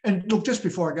 And look, just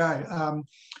before I go,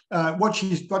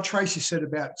 what Tracy said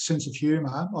about sense of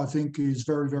humour, I think is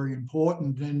very, very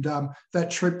important. And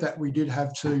that trip that we did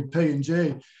have to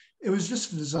PNG, it was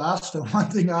just a disaster, one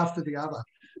thing after the other.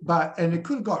 And it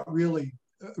could have got really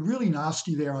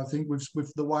nasty there, I think,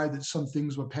 with the way that some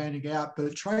things were panning out.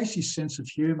 But Tracy's sense of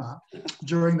humour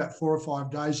during that 4 or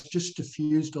 5 days just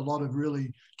diffused a lot of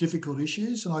really difficult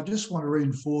issues. And I just want to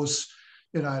reinforce,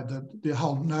 the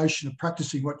whole notion of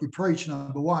practicing what you preach,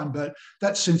 number one, but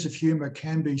that sense of humour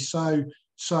can be so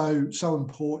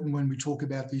important when we talk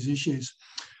about these issues.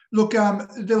 Look,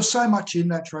 there was so much in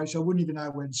that, Tracy, I wouldn't even know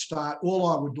where to start. All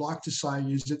I would like to say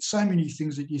is that so many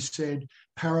things that you said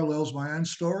parallels my own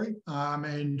story.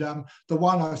 The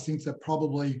one I think that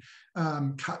probably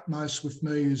cut most with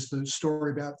me is the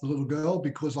story about the little girl,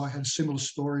 because I had a similar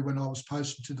story when I was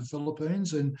posted to the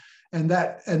Philippines, and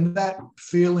that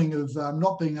feeling of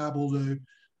not being able to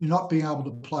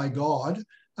play God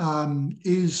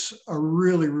is a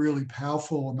really, really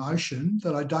powerful emotion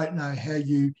that I don't know how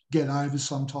you get over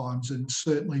sometimes, and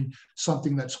certainly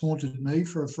something that's haunted me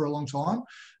for a long time.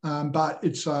 But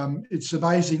it's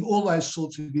amazing, all those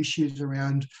sorts of issues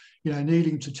around,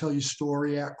 needing to tell your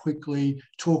story out quickly,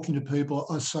 talking to people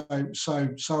are so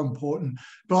important.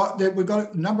 But we've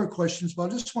got a number of questions, but I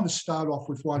just want to start off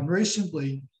with one.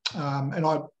 Recently, and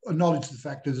I acknowledge the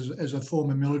fact that as a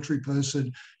former military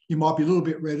person, you might be a little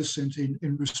bit reticent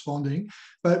in responding.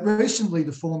 But recently,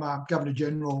 the former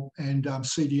Governor-General and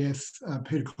CDF,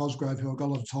 Peter Cosgrove, who I've got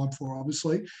a lot of time for,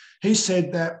 obviously, he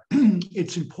said that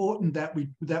it's important that we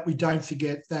don't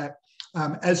forget that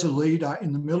as a leader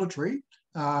in the military,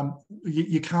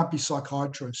 you can't be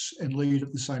psychiatrists and lead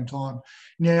at the same time.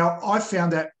 Now, I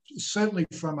found that certainly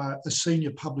from a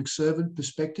senior public servant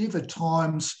perspective, at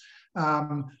times,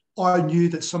 I knew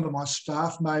that some of my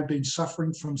staff may have been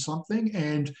suffering from something,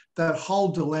 and that whole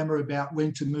dilemma about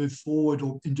when to move forward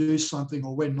and do something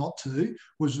or when not to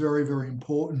was very, very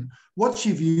important. What's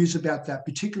your views about that,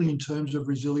 particularly in terms of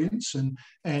resilience and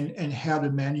how to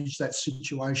manage that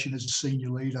situation as a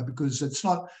senior leader? Because it's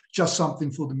not just something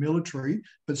for the military,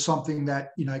 but something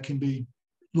that can be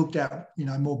looked at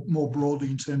more broadly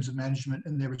in terms of management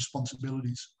and their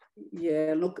responsibilities.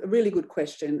 Yeah, look, a really good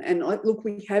question. And look,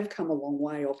 we have come a long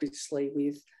way, obviously,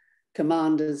 with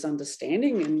commanders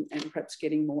understanding and perhaps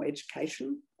getting more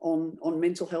education on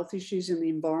mental health issues in the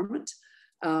environment.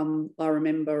 I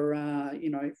remember, a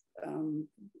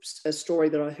story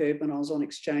that I heard when I was on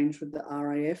exchange with the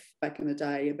RAF back in the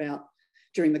day about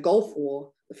during the Gulf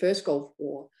War, the first Gulf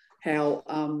War, how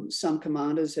some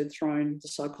commanders had thrown the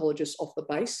psychologists off the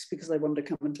base because they wanted to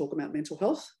come and talk about mental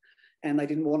health. And they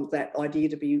didn't want that idea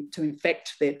to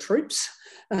infect their troops.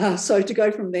 So to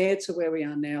go from there to where we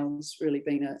are now has really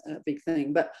been a big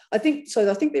thing. But I think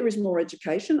there is more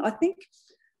education. I think,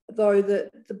 though, that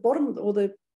the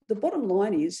bottom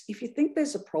line is, if you think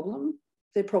there's a problem,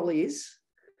 there probably is.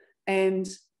 And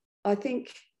I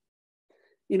think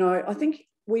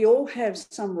we all have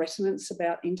some resonance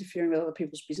about interfering with other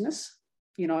people's business,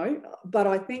 but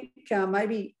I think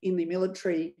maybe in the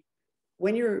military,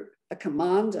 when you're a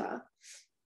commander,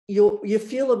 you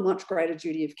feel a much greater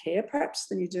duty of care, perhaps,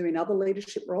 than you do in other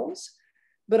leadership roles.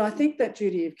 But I think that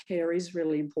duty of care is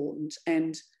really important.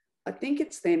 And I think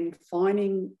it's then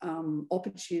finding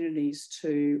opportunities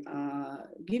to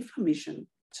give permission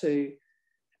to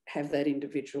have that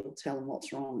individual tell them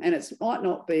what's wrong. And it might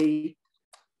not be,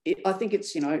 I think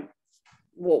it's,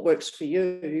 what works for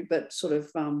you, but sort of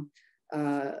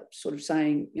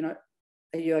saying,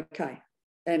 are you okay?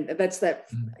 And that's that,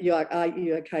 are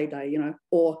you okay day,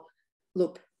 or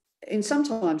look, and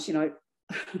sometimes,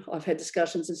 I've had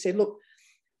discussions and said, look,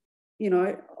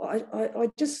 I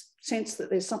just sense that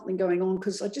there's something going on,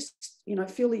 because I just,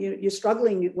 feel that you're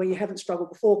struggling where you haven't struggled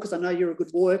before, because I know you're a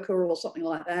good worker or something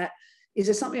like that. Is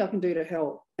there something I can do to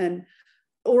help?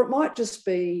 Or it might just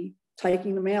be,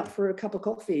 taking them out for a cup of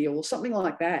coffee or something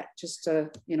like that, just to,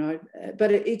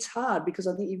 but it's hard because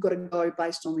I think you've got to go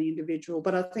based on the individual.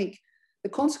 But I think the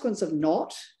consequence of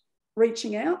not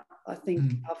reaching out, I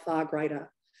think, are far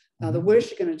greater. The worst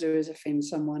you're going to do is offend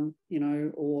someone,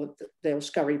 or they'll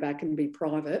scurry back and be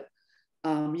private.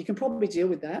 You can probably deal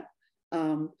with that.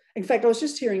 In fact, I was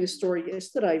just hearing a story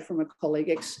yesterday from a colleague,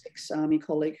 ex-army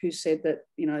colleague, who said that,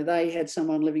 they had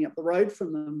someone living up the road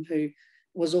from them who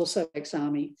was also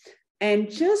ex-army,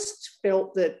 and just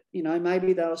felt that,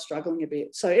 maybe they were struggling a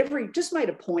bit. So just made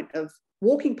a point of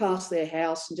walking past their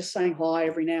house and just saying hi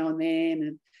every now and then.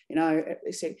 And,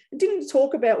 they said, it didn't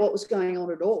talk about what was going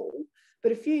on at all.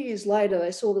 But a few years later,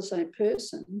 they saw the same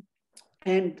person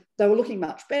and they were looking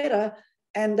much better.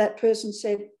 And that person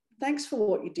said, thanks for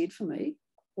what you did for me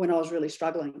when I was really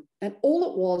struggling. And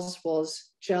all it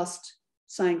was just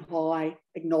saying hi,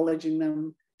 acknowledging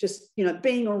them, just,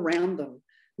 being around them.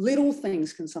 Little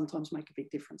things can sometimes make a big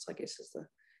difference, I guess, is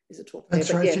the talk. That's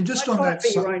there. right. Yeah, and just on that,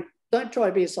 don't try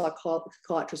to be a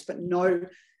psychiatrist, but know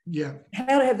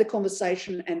how to have the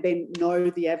conversation and then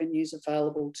know the avenues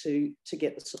available to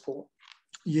get the support.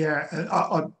 Yeah,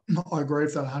 I agree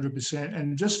with that 100%.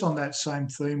 And just on that same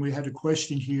theme, we had a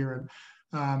question here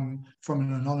from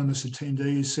an anonymous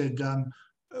attendee who said,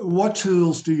 what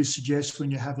tools do you suggest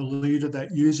when you have a leader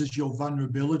that uses your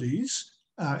vulnerabilities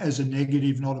as a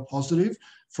negative, not a positive?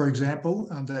 For example,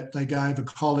 that they gave a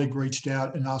colleague reached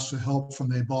out and asked for help from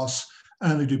their boss,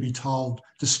 only to be told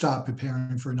to start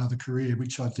preparing for another career,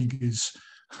 which I think is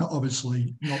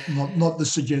obviously not the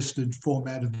suggested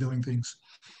format of doing things.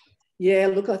 Yeah,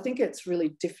 look, I think it's really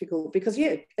difficult because,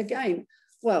 again,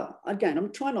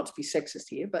 I'm trying not to be sexist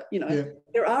here, but,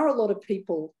 there are a lot of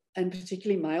people, and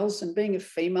particularly males, and being a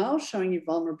female, showing your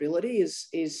vulnerability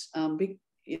is big,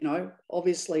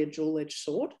 obviously a dual-edged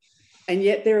sword. And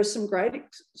yet there are some great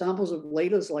examples of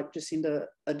leaders like Jacinda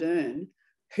Ardern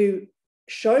who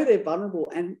show they're vulnerable,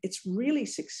 and it's really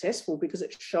successful because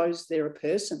it shows they're a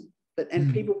person,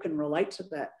 and people can relate to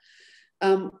that.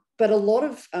 But a lot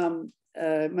of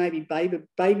maybe baby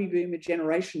boomer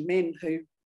generation men who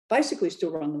basically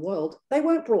still run the world, they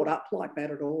weren't brought up like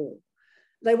that at all.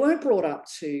 They weren't brought up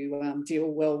to deal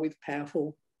well with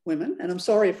powerful women. And I'm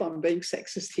sorry if I'm being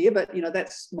sexist here, but,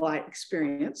 that's my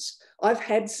experience. I've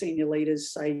had senior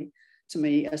leaders say to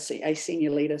me, a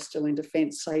senior leader still in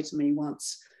defence say to me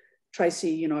once,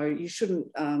 Tracy, you shouldn't,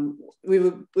 we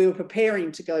were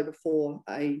preparing to go before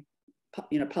a,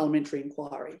 parliamentary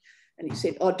inquiry. And he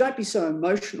said, oh, don't be so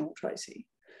emotional, Tracy.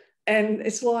 And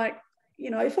it's like,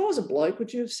 if I was a bloke,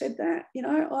 would you have said that?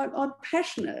 I'm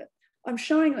passionate. I'm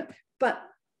showing that. But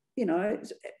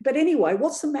anyway,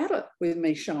 what's the matter with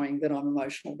me showing that I'm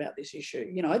emotional about this issue?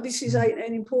 This is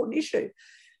an important issue.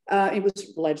 It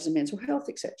was related to mental health,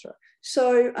 etc.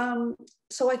 So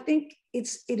I think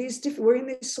it is different. We're in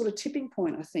this sort of tipping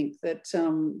point, I think, that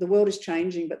the world is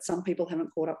changing, but some people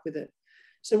haven't caught up with it.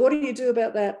 So what do you do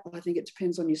about that? I think it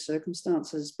depends on your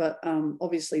circumstances, but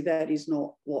obviously that is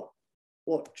not what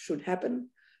should happen.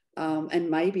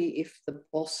 And maybe if the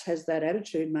boss has that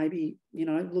attitude, maybe,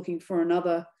 looking for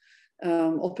another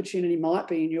opportunity might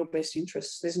be in your best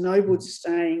interest. There's no good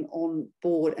staying on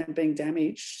board and being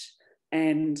damaged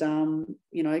and,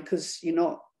 because you're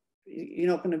not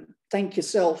going to thank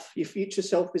yourself. Your future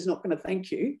self is not going to thank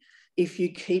you if you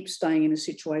keep staying in a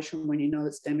situation when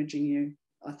it's damaging you,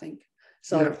 I think.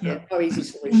 So, no easy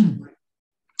solution.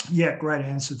 Yeah, great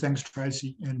answer. Thanks,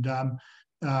 Tracy. And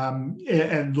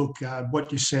look,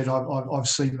 what you said, I've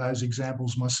seen those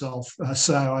examples myself,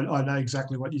 so I know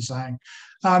exactly what you're saying.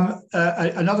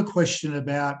 Another question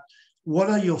about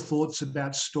what are your thoughts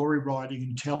about story writing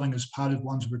and telling as part of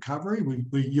one's recovery?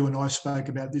 You and I spoke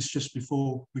about this just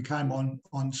before we came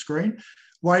on screen.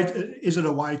 Is it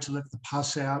a way to let the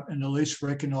pus out and at least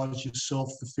recognise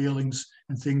yourself, the feelings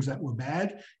and things that were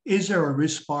bad? Is there a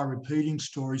risk by repeating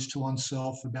stories to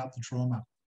oneself about the trauma?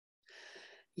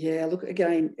 Yeah, look,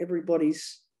 again,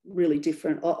 everybody's really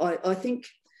different. I think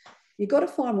you've got to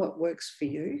find what works for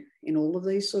you in all of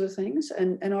these sort of things.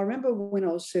 And I remember when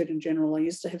I was Surgeon General, I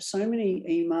used to have so many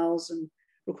emails and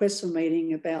requests for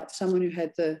meeting about someone who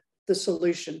had the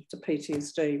solution to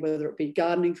PTSD, whether it be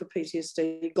gardening for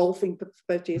PTSD, golfing for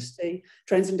PTSD,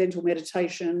 transcendental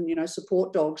meditation,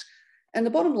 support dogs. And the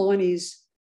bottom line is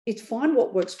find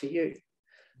what works for you.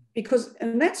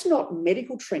 And that's not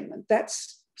medical treatment,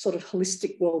 that's sort of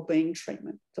holistic wellbeing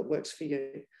treatment that works for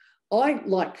you. I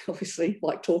obviously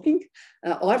like talking.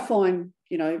 I find,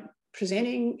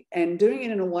 presenting and doing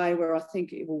it in a way where I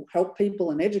think it will help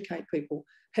people and educate people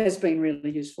has been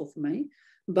really useful for me.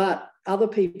 But other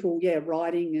people,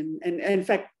 writing and in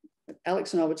fact,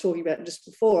 Alex and I were talking about just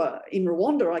before, in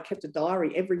Rwanda, I kept a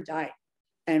diary every day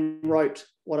and wrote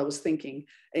what I was thinking.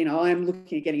 You know, I'm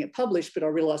looking at getting it published, but I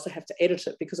realised I have to edit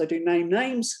it because I do name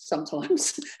names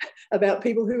sometimes about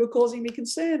people who are causing me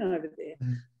concern over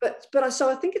there. So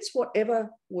I think it's whatever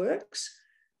works.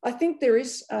 I think there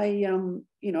is a,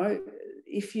 you know,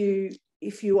 if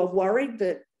you are worried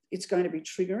that it's going to be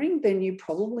triggering, then you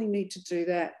probably need to do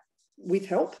that with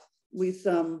help, with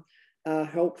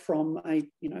help from a,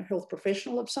 you know, health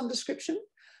professional of some description,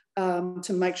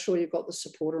 to make sure you've got the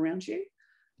support around you.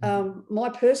 My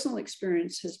personal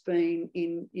experience has been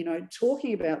in, you know,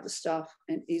 talking about the stuff,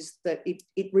 and is that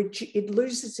it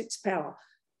loses its power.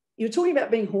 You were talking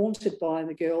about being haunted by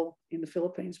the girl in the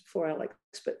Philippines before, Alex,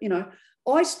 but, you know,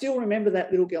 I still remember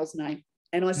that little girl's name,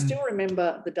 and I still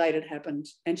remember the date it happened,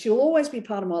 and she'll always be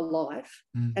part of my life,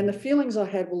 and the feelings I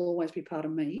had will always be part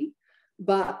of me.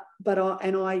 But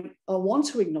I want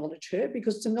to acknowledge her,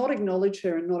 because to not acknowledge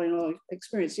her and not acknowledge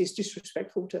experience is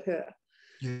disrespectful to her.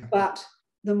 Yeah. But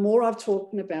the more I've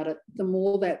talked about it, the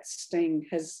more that sting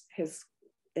has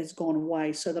gone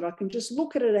away, so that I can just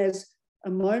look at it as a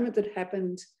moment that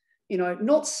happened, you know,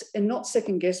 not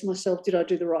second guess myself. Did I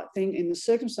do the right thing? In the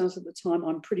circumstance at the time,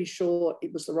 I'm pretty sure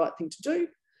it was the right thing to do.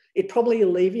 It probably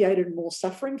alleviated more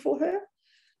suffering for her.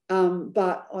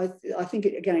 But I think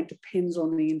it, again, depends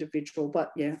on the individual.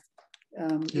 But yeah,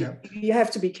 you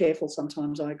have to be careful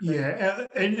sometimes, I agree. Yeah,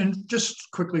 and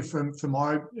just quickly to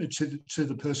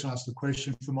the person who asked the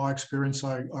question, from my experience,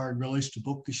 I released a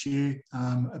book this year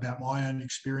about my own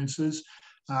experiences.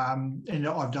 And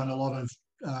I've done a lot of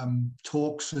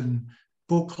talks and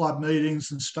book club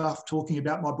meetings and stuff talking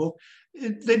about my book.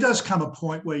 There does come a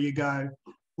point where you go,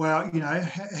 well, you know,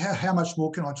 how much more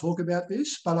can I talk about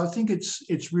this? But I think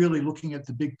it's really looking at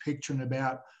the big picture and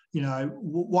about, you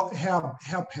know,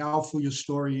 how powerful your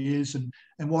story is and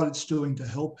what it's doing to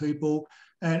help people.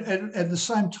 And at the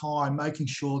same time, making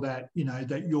sure that, you know,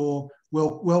 that you're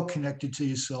well connected to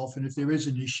yourself. And if there is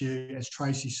an issue, as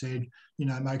Tracy said, you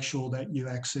know, make sure that you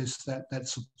access that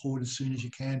support as soon as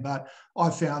you can. But I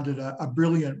found it a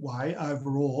brilliant way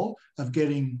overall of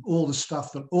getting all the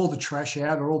stuff, all the trash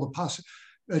out, or all the pus.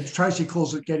 Tracy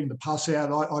calls it getting the pus out.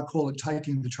 I call it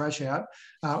taking the trash out,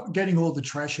 getting all the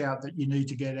trash out that you need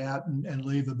to get out and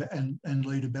lead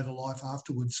a better life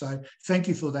afterwards. So thank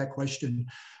you for that question.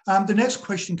 The next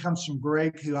question comes from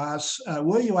Greg, who asks,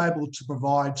 were you able to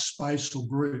provide space or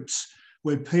groups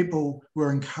where people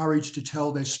were encouraged to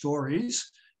tell their stories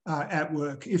at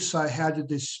work? If so, how did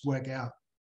this work out?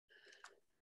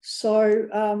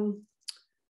 So,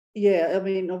 yeah, I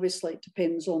mean, obviously it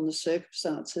depends on the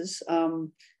circumstances.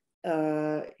 You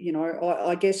know,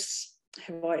 I guess,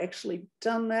 have I actually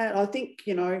done that? I think,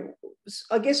 you know,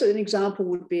 I guess an example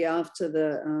would be after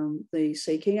the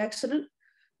Sea King accident.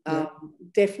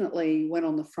 Definitely went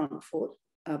on the front foot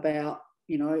about,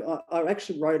 you know, I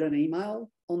actually wrote an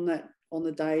email on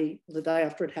the day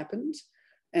after it happened.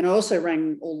 And I also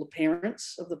rang all the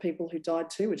parents of the people who died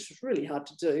too, which was really hard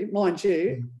to do. Mind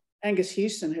you, Angus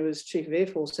Houston, who was Chief of Air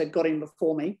Force, had got in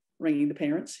before me, ringing the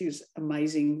parents. He was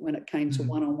amazing when it came to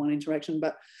one-on-one interaction.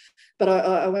 But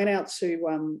I went out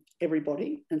to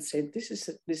everybody and said, this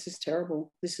is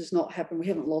terrible. This has not happened. We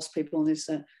haven't lost people in this,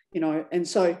 you know. And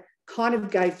so kind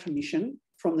of gave permission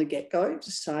from the get-go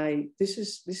to say, this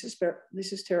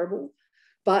is terrible.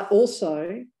 But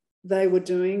also they were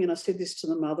doing, and I said this to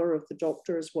the mother of the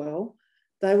doctor as well,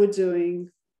 they were doing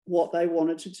what they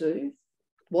wanted to do,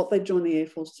 what they joined the Air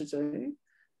Force to do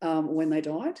when they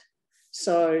died.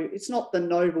 So it's not the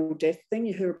noble death thing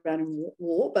you hear about in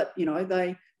war, but, you know,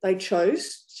 they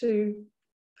chose to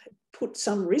put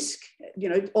some risk, you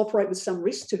know, operate with some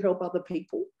risk to help other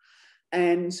people.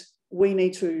 And we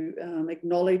need to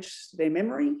acknowledge their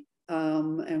memory,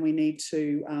 and we need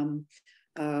to,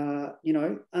 you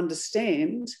know,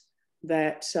 understand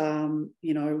that,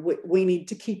 you know, we need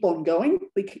to keep on going.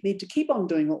 We need to keep on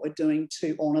doing what we're doing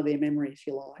to honour their memory, if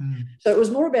you like. So it was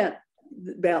more about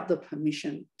the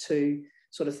permission to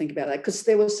sort of think about that, because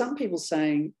there were some people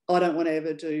saying, I don't want to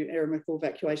ever do aeronautical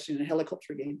evacuation in a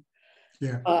helicopter again.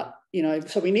 Yeah. But, you know,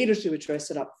 so we needed to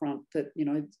address it up front, that, you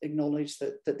know, acknowledge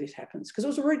that this happens, because it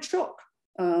was a rude shock.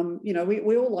 You know,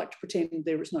 we all like to pretend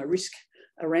there was no risk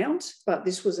around, but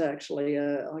this was actually,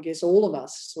 I guess all of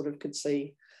us sort of could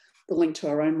see the link to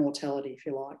our own mortality, if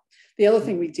you like. The other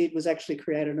thing we did was actually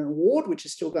created an award, which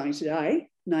is still going today,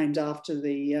 named after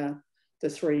the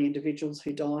three individuals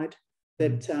who died.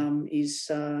 That is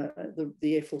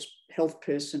the Air Force health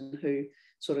person who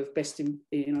sort of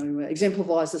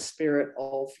exemplifies the spirit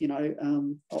of,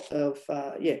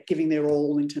 giving their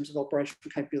all in terms of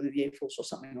operational capability of the Air Force or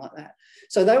something like that.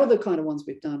 So they were the kind of ones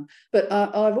we've done. But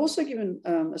I've also given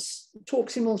a talk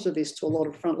similar to this to a lot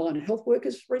of frontline health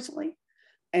workers recently.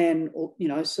 And,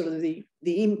 sort of the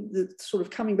sort of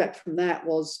coming back from that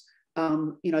was,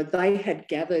 they had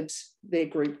gathered their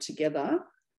group together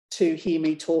to hear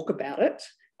me talk about it.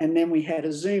 And then we had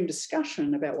a Zoom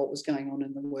discussion about what was going on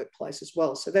in the workplace as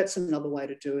well. So that's another way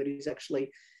to do it, is actually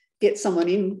get someone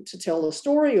in to tell the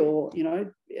story, or,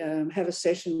 have a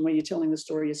session where you're telling the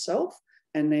story yourself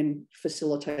and then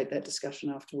facilitate that discussion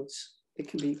afterwards. It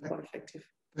can be quite effective.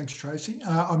 Thanks, Tracy.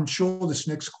 I'm sure this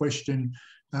next question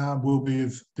will be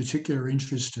of particular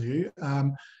interest to you.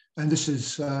 And this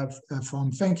is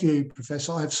from, thank you,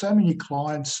 Professor. I have so many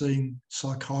clients seeing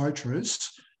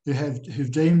psychiatrists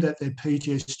who've deemed that their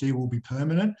PTSD will be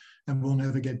permanent and will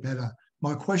never get better.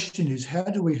 My question is, how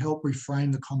do we help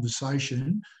reframe the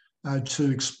conversation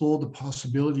to explore the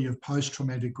possibility of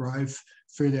post-traumatic growth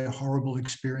through their horrible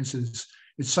experiences?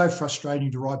 It's so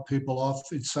frustrating to write people off.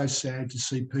 It's so sad to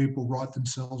see people write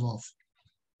themselves off.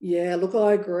 Yeah, look,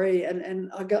 I agree.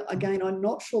 And again, I'm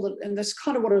not sure that, and that's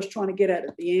kind of what I was trying to get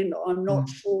at the end. I'm not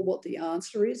sure what the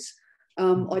answer is.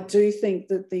 I do think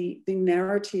that the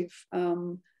narrative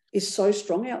is so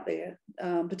strong out there,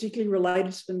 particularly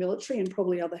related to the military and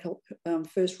probably other help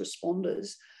first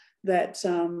responders, that,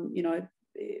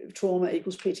 trauma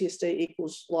equals PTSD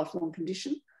equals lifelong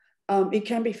condition. It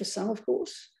can be for some, of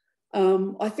course.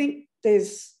 I think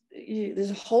there's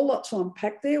a whole lot to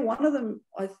unpack there. One of them,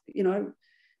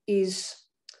 is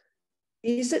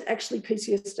it actually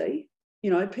PTSD?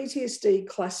 PTSD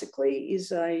classically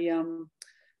is a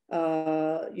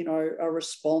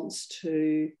response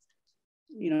to,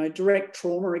 direct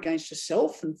trauma against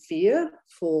yourself and fear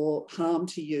for harm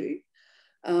to you.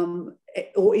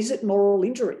 Or is it moral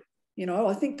injury?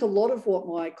 I think a lot of what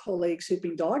my colleagues who've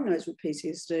been diagnosed with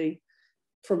PTSD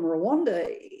from Rwanda,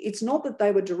 it's not that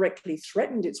they were directly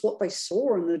threatened, it's what they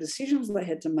saw and the decisions they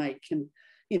had to make. And,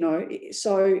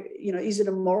 is it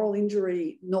a moral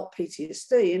injury, not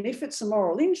PTSD? And if it's a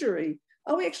moral injury,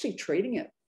 are we actually treating it?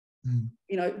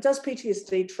 Does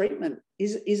PTSD treatment,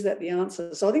 is that the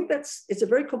answer? So I think it's a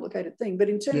very complicated thing. But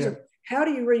in terms of how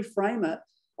do you reframe it,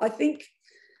 I think,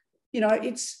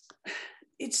 it's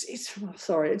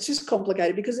just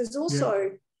complicated, because there's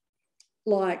also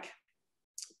like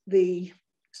the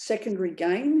secondary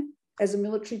gain as a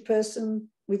military person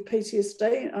with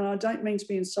PTSD. And I don't mean to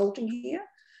be insulting here,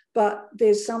 but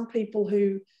there's some people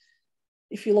who,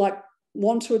 if you like,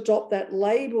 want to adopt that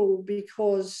label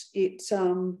because it's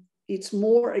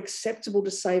more acceptable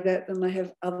to say that than they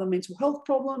have other mental health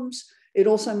problems. It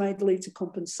also may lead to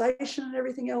compensation and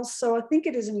everything else. So I think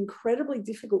it is an incredibly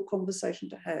difficult conversation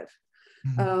to have.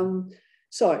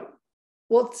 So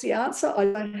what's the answer? I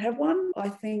don't have one. I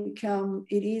think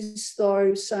it is,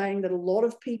 though, saying that a lot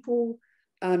of people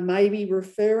maybe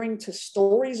referring to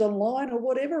stories online or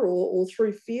whatever, or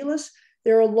through Fearless.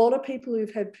 There are a lot of people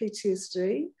who've had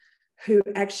PTSD who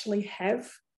actually have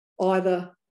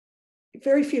either,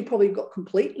 very few probably got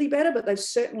completely better, but they've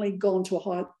certainly gone to a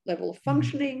high level of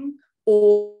functioning,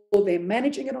 or they're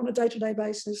managing it on a day-to-day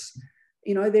basis.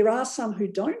 There are some who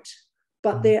don't,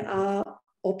 but there are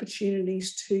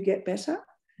opportunities to get better.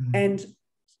 And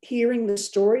hearing the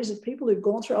stories of people who've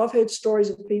gone through, I've heard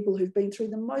stories of people who've been through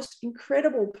the most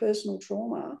incredible personal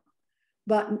trauma,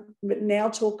 but now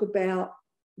talk about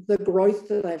the growth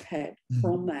that they've had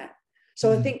from that.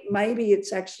 So I think maybe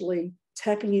it's actually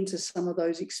tapping into some of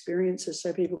those experiences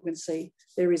so people can see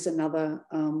there is another,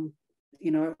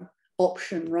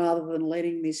 option, rather than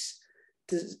letting this,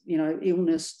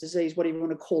 illness, disease, whatever you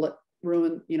want to call it,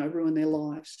 ruin their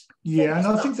lives. Yeah, and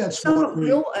I think that's what we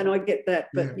will, and I get that,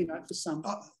 but for some,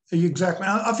 exactly.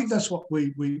 I think that's what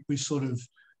we sort of,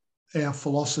 our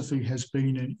philosophy has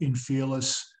been in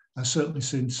Fearless, certainly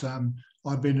since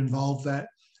I've been involved. That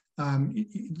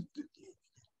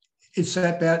it's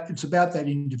about that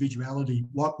individuality.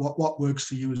 What works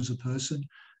for you as a person.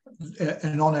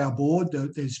 And on our board,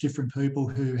 there's different people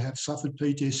who have suffered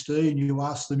PTSD, and you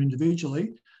ask them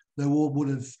individually, they all would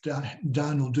have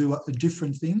done or do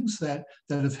different things that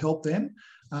have helped them.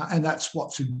 And that's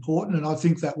what's important. And I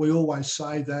think that we always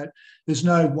say that there's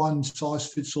no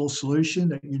one-size-fits-all solution,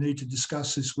 that you need to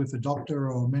discuss this with a doctor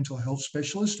or a mental health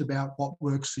specialist about what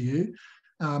works for you.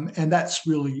 And that's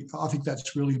really, I think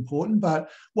that's really important. But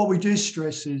what we do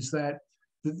stress is that,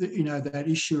 that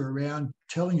issue around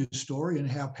telling a story and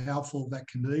how powerful that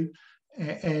can be,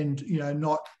 and,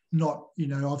 not not,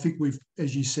 I think we've,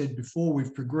 as you said before,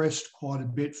 we've progressed quite a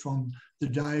bit from the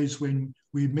days when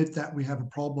we admit that we have a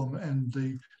problem and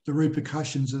the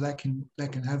repercussions that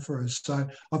can have for us. So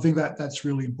I think that's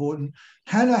really important.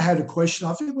 Hannah had a question.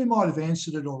 I think we might have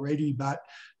answered it already, but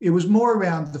it was more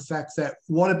around the fact that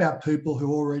what about people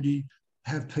who already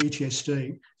have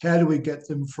PTSD? How do we get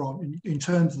them from, in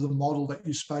terms of the model that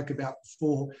you spoke about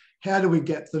before, how do we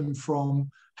get them from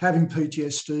having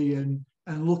PTSD and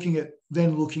looking at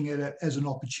it as an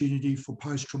opportunity for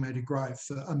post-traumatic growth?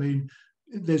 I mean,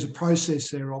 there's a process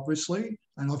there, obviously,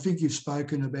 and I think you've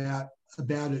spoken about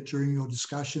it during your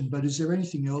discussion, but is there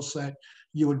anything else that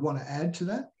you would want to add to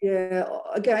that? Yeah,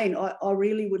 again, I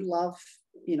really would love,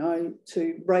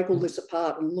 to break all this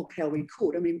apart and look how we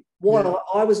could. I mean, what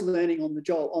I was learning on the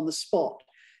job, on the spot.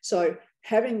 So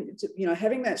having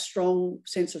that strong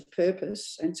sense of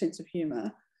purpose and sense of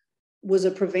humour was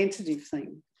a preventative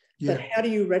thing. Yeah. But how do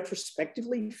you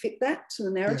retrospectively fit that to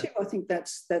the narrative? Yeah. I think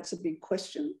that's a big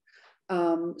question.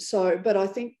 But I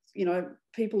think,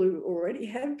 people who already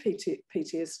have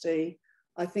PTSD,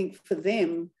 I think for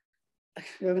them,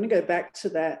 we're going to go back to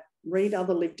that, read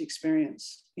other lived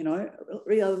experience,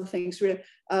 read other things.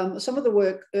 Some of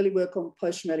the early work on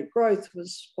post-traumatic growth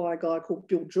was by a guy called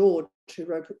Bill George, who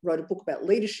wrote a book about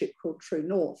leadership called True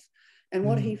North. And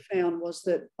what he found was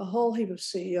that a whole heap of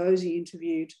CEOs he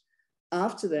interviewed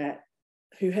after that,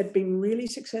 who had been really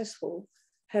successful,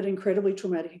 had incredibly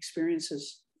traumatic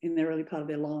experiences in the early part of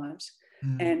their lives.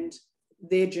 And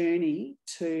their journey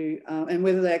to, and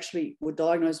whether they actually were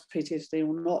diagnosed with PTSD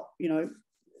or not,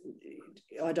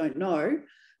 I don't know.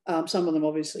 Some of them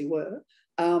obviously were.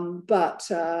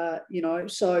 So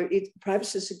it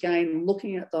perhaps is, again,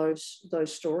 looking at those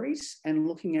stories and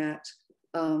looking at,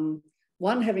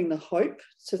 one, having the hope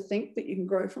to think that you can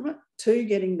grow from it, two,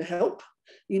 getting the help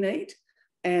you need,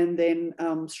 and then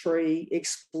three,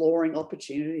 exploring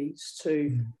opportunities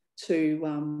to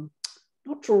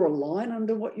not draw a line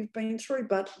under what you've been through,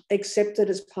 but accept it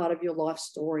as part of your life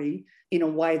story in a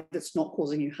way that's not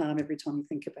causing you harm every time you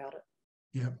think about it.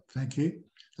 Yeah, thank you.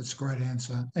 That's a great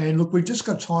answer. And look, we've just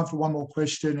got time for one more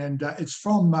question, and it's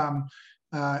from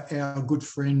our good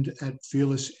friend at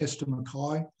Fearless, Esther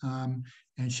Mackay, and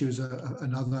she was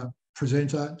another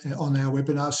presenter on our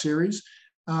webinar series.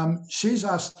 She's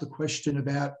asked the question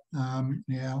about,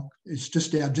 now it's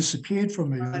just now disappeared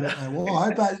from me. I don't know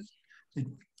why, but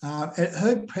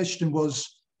her question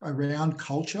was around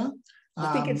culture.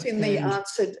 I think it's in the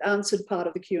answered part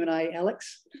of the Q&A,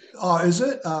 Alex. Oh, is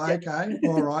it? Okay,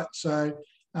 all right. So,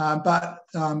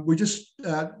 we just,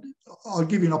 I'll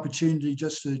give you an opportunity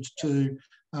just to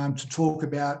talk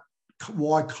about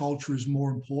why culture is more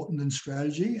important than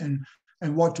strategy, and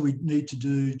what do we need to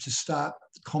do to start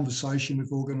the conversation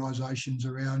with organisations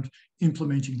around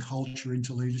implementing culture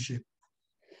into leadership.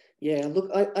 Yeah, look,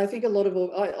 I think a lot of,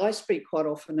 I speak quite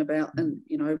often about,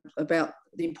 about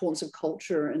the importance of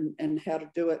culture and how to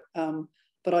do it.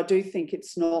 But I do think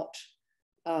it's not,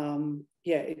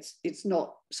 it's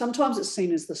not, sometimes it's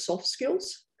seen as the soft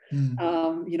skills,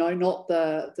 not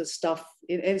the stuff.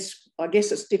 I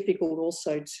guess it's difficult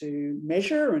also to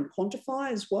measure and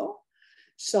quantify as well.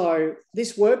 So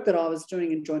this work that I was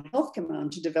doing in Joint Health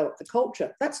Command to develop the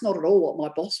culture, that's not at all what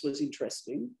my boss was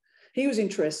interested in. He was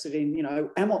interested in,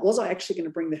 was I actually going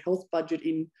to bring the health budget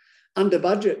in under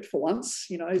budget for once?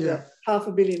 The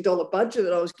 $500 million budget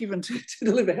that I was given to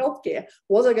deliver healthcare,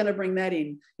 was I going to bring that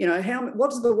in?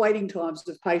 What's the waiting times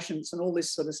of patients and all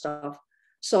this sort of stuff?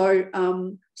 So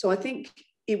I think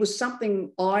it was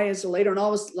something I, as a leader, and I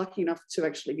was lucky enough to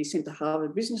actually be sent to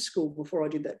Harvard Business School before I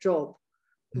did that job,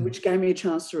 which gave me a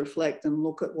chance to reflect and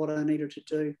look at what I needed to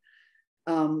do.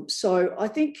 So I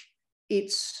think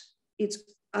it's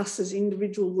us as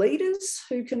individual leaders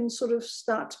who can sort of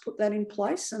start to put that in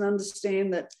place and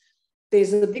understand that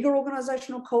there's a bigger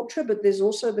organisational culture, but there's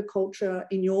also the culture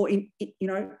in your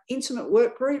intimate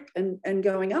work group and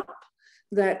going up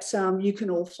that you can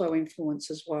also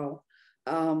influence as well.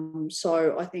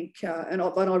 So I think, I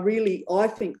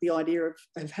think the idea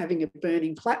of having a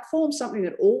burning platform, something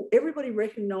that everybody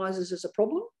recognises as a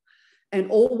problem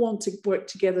and all want to work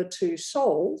together to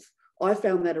solve, I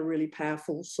found that a really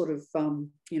powerful sort of,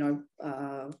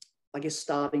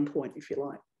 starting point, if you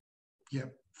like. Yeah,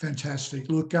 fantastic.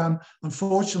 Look,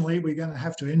 unfortunately, we're going to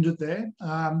have to end it there.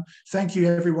 Thank you,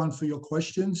 everyone, for your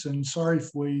questions, and sorry if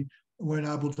we weren't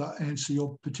able to answer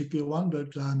your particular one,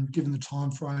 but given the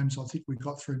timeframes, I think we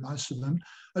got through most of them.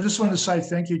 I just want to say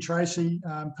thank you, Tracy,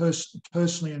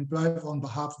 personally and both on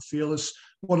behalf of Fearless.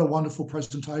 What a wonderful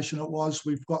presentation it was.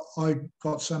 I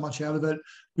got so much out of it.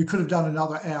 We could have done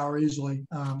another hour easily,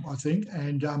 I think.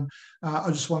 And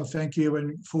I just want to thank you,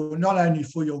 and for not only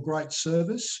for your great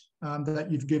service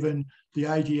that you've given the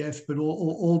ADF, but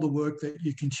all the work that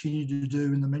you continue to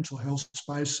do in the mental health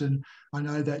space. And I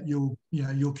know that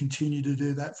you'll continue to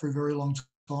do that for a very long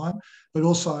time. But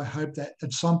also I hope that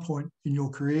at some point in your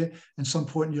career and some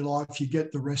point in your life, you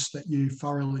get the rest that you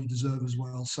thoroughly deserve as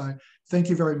well. So thank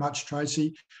you very much,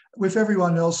 Tracy. With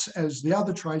everyone else, as the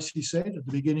other Tracy said at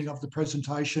the beginning of the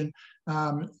presentation,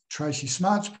 Tracy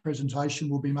Smart's presentation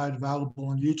will be made available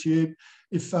on YouTube.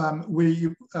 If we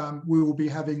will be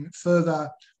having further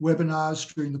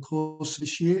webinars during the course of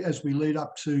this year as we lead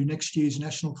up to next year's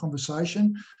national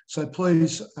conversation. So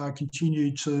please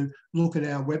continue to look at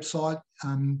our website,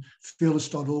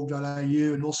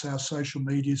 fearless.org.au, and also our social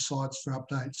media sites for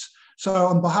updates. So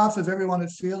on behalf of everyone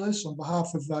at Fearless, on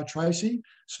behalf of Tracy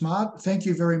Smart, thank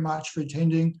you very much for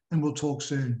attending, and we'll talk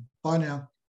soon. Bye now.